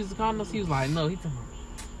about you use the condoms? He was like, no, he talking about,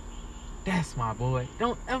 that's my boy.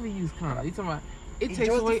 Don't ever use condoms. He talking about, it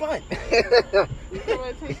takes away. The fun. He talking about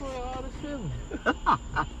it takes away all the feeling.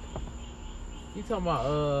 He talking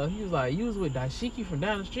about, he was like, you was with Dashiki from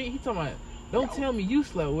down the street. He talking about, don't tell me you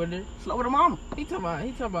slept with her. Slept with her mama. He talking about,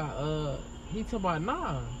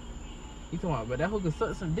 nah. He talking about, but that hoe could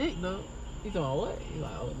suck some dick though. He talking about what? He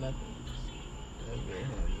like, oh, nothing.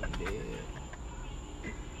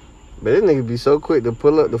 But this nigga be so quick to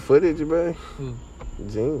pull up the footage, bro. Who?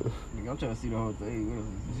 Gene. Nigga, I'm trying to see the whole thing.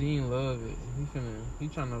 Gene love it. He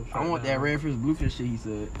trying to. I want that red fish, blue fish shit. He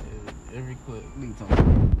said every clip.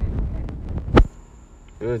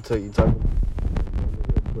 It'll tell you talking.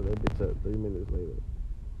 Put that bitch up 3 minutes later.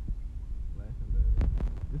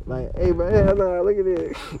 Like, hey, bro, hell nah, look at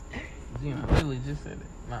this. Gene, I literally just said it.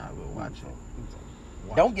 Nah, but watch it.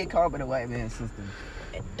 Don't get caught by the white man's system,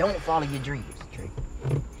 and don't follow your dreams, Trey.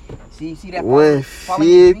 See that?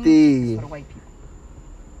 150. It's for the white people.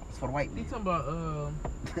 It's for the white He people.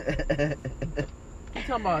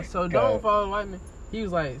 talking about. So don't follow white men. He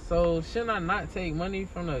was like, so shouldn't I not take money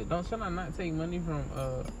from the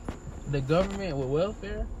government with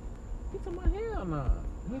welfare? He talking about hell no.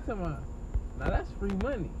 He talking about, now that's free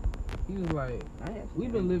money. He was like,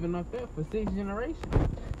 we've been living off that for 6 generations.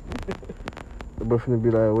 But finna be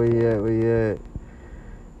like, where you at?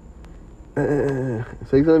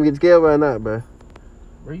 So you gonna get scared or not, bro?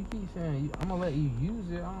 Bro, you keep saying, I'm gonna let you use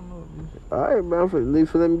it. I don't know what this is. Alright, bro, at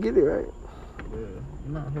least let me get it, right? Yeah,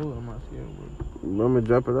 you're not holding my scale, bro. I'm gonna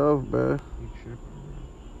drop it off, bro. You tripping,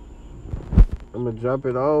 I'm gonna drop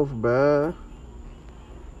it off, bro.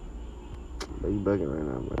 But you bugging right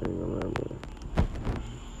now, bro. I ain't gonna lie, bro.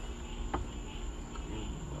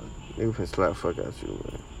 Nigga finna slap fuck out you,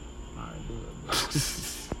 man. Alright, do it,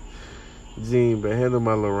 bro. Gene, but handle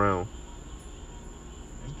my little round.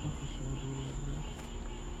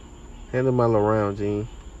 Handle my little round, Gene.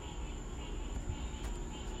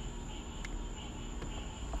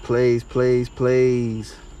 Plays. You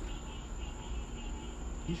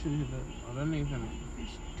should hit that. Oh, that nigga finna.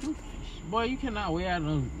 Boy, you cannot weigh out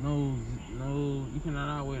no. You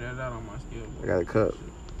cannot weigh that out on my scale, bro.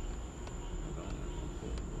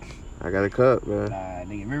 I got a cup. Man. Nah,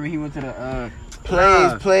 nigga, remember he went to the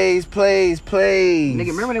Plays. Nigga,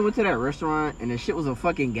 remember they went to that restaurant and the shit was a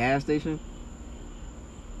fucking gas station?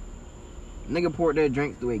 Nigga poured their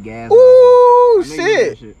drinks through a gas. Ooh,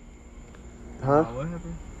 shit. Huh? What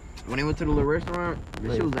happened? When they went to the little restaurant,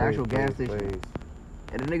 the shit was the actual gas station.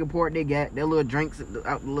 And the nigga poured their little drinks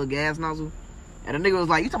out the little gas nozzle. And the nigga was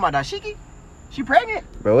like, you talking about Dashiki? She pregnant?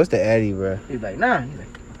 Bro, what's the Addy, bro? He's like, nah. He's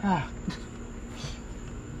like, ah.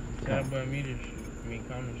 That boy media shit.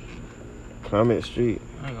 Comment shit. Comment Street.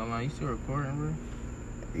 I ain't gonna lie, you still recording, bro?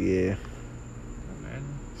 Yeah.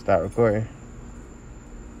 Imagine. Stop recording.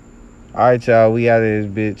 Alright, y'all, we out of this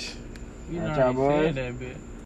bitch. You Alright, already y'all boys. said that bitch.